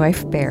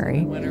midwife,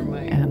 Barry,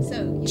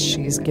 and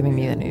she's giving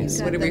me the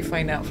news. What did we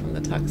find out from the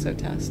toxo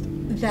test?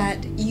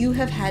 That you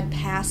have had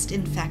past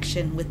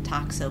infection with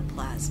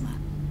toxoplasma.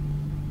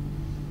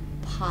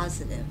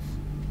 Positive.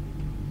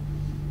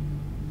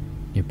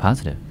 You're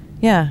positive?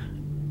 Yeah.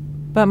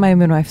 But my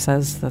midwife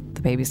says that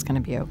the baby's going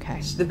to be okay.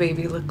 Does the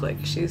baby look like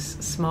she's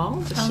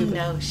small?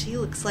 No, she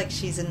looks like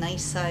she's a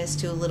nice size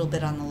to a little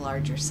bit on the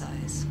larger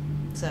size.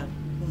 So,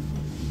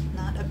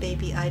 not a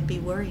baby I'd be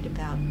worried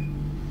about.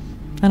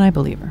 And I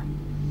believe her.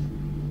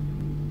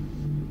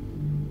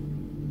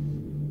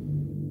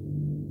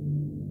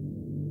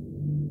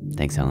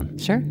 Thanks, Helen.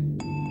 Sure.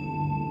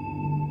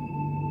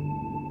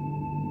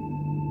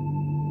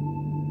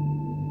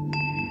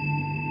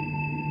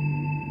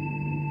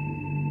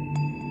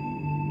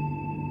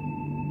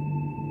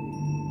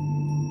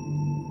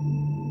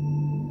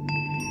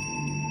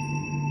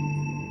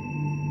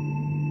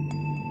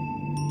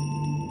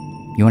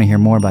 You want to hear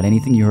more about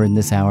anything you heard in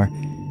this hour?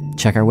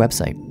 Check our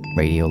website,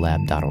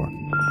 radiolab.org.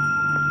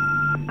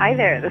 Hi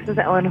there, this is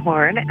Ellen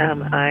Horn,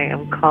 and I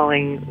am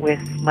calling with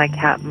my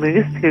cat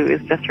Moose, who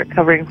is just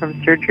recovering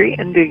from surgery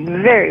and doing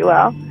very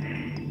well.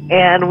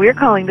 And we're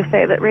calling to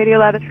say that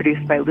Radiolab is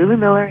produced by Lulu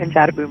Miller and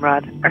Jada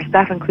Boomrod. Our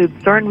staff includes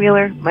Soren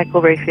Wheeler,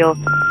 Michael Rayfield,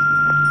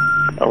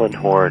 Ellen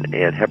Horn,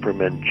 Ann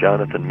Hepperman,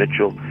 Jonathan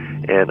Mitchell,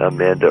 and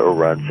Amanda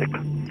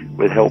Oranczyk,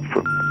 with help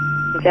from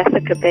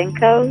Jessica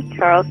Benko,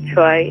 Charles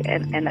Choi,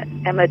 and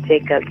Emma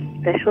Jacobs.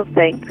 Special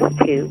thanks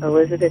to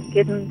Elizabeth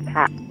Giddens,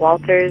 Pat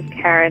Walters,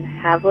 Karen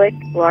Havlick,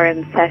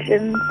 Lauren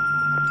Sessions,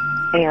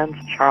 and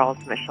Charles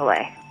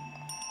Michelet.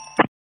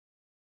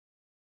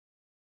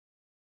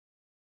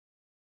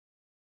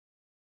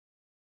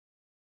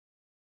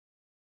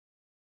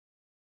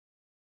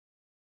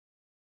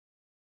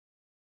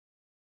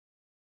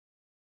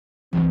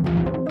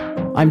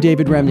 I'm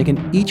David Remnick,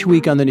 and each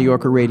week on the New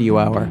Yorker Radio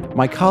Hour,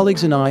 my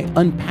colleagues and I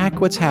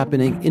unpack what's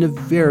happening in a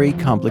very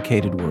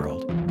complicated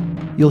world.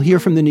 You'll hear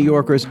from the New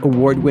Yorker's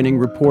award-winning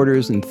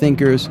reporters and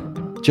thinkers,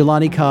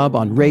 Jelani Cobb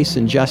on race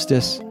and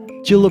justice,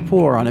 Jill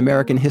Lepore on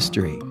American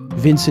history,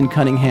 Vincent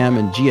Cunningham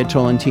and Gia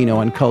Tolentino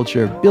on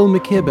culture, Bill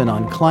McKibben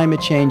on climate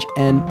change,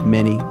 and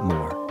many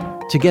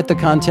more. To get the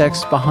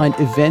context behind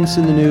events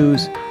in the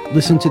news,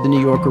 listen to the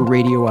New Yorker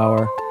Radio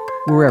Hour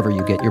wherever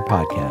you get your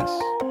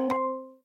podcasts.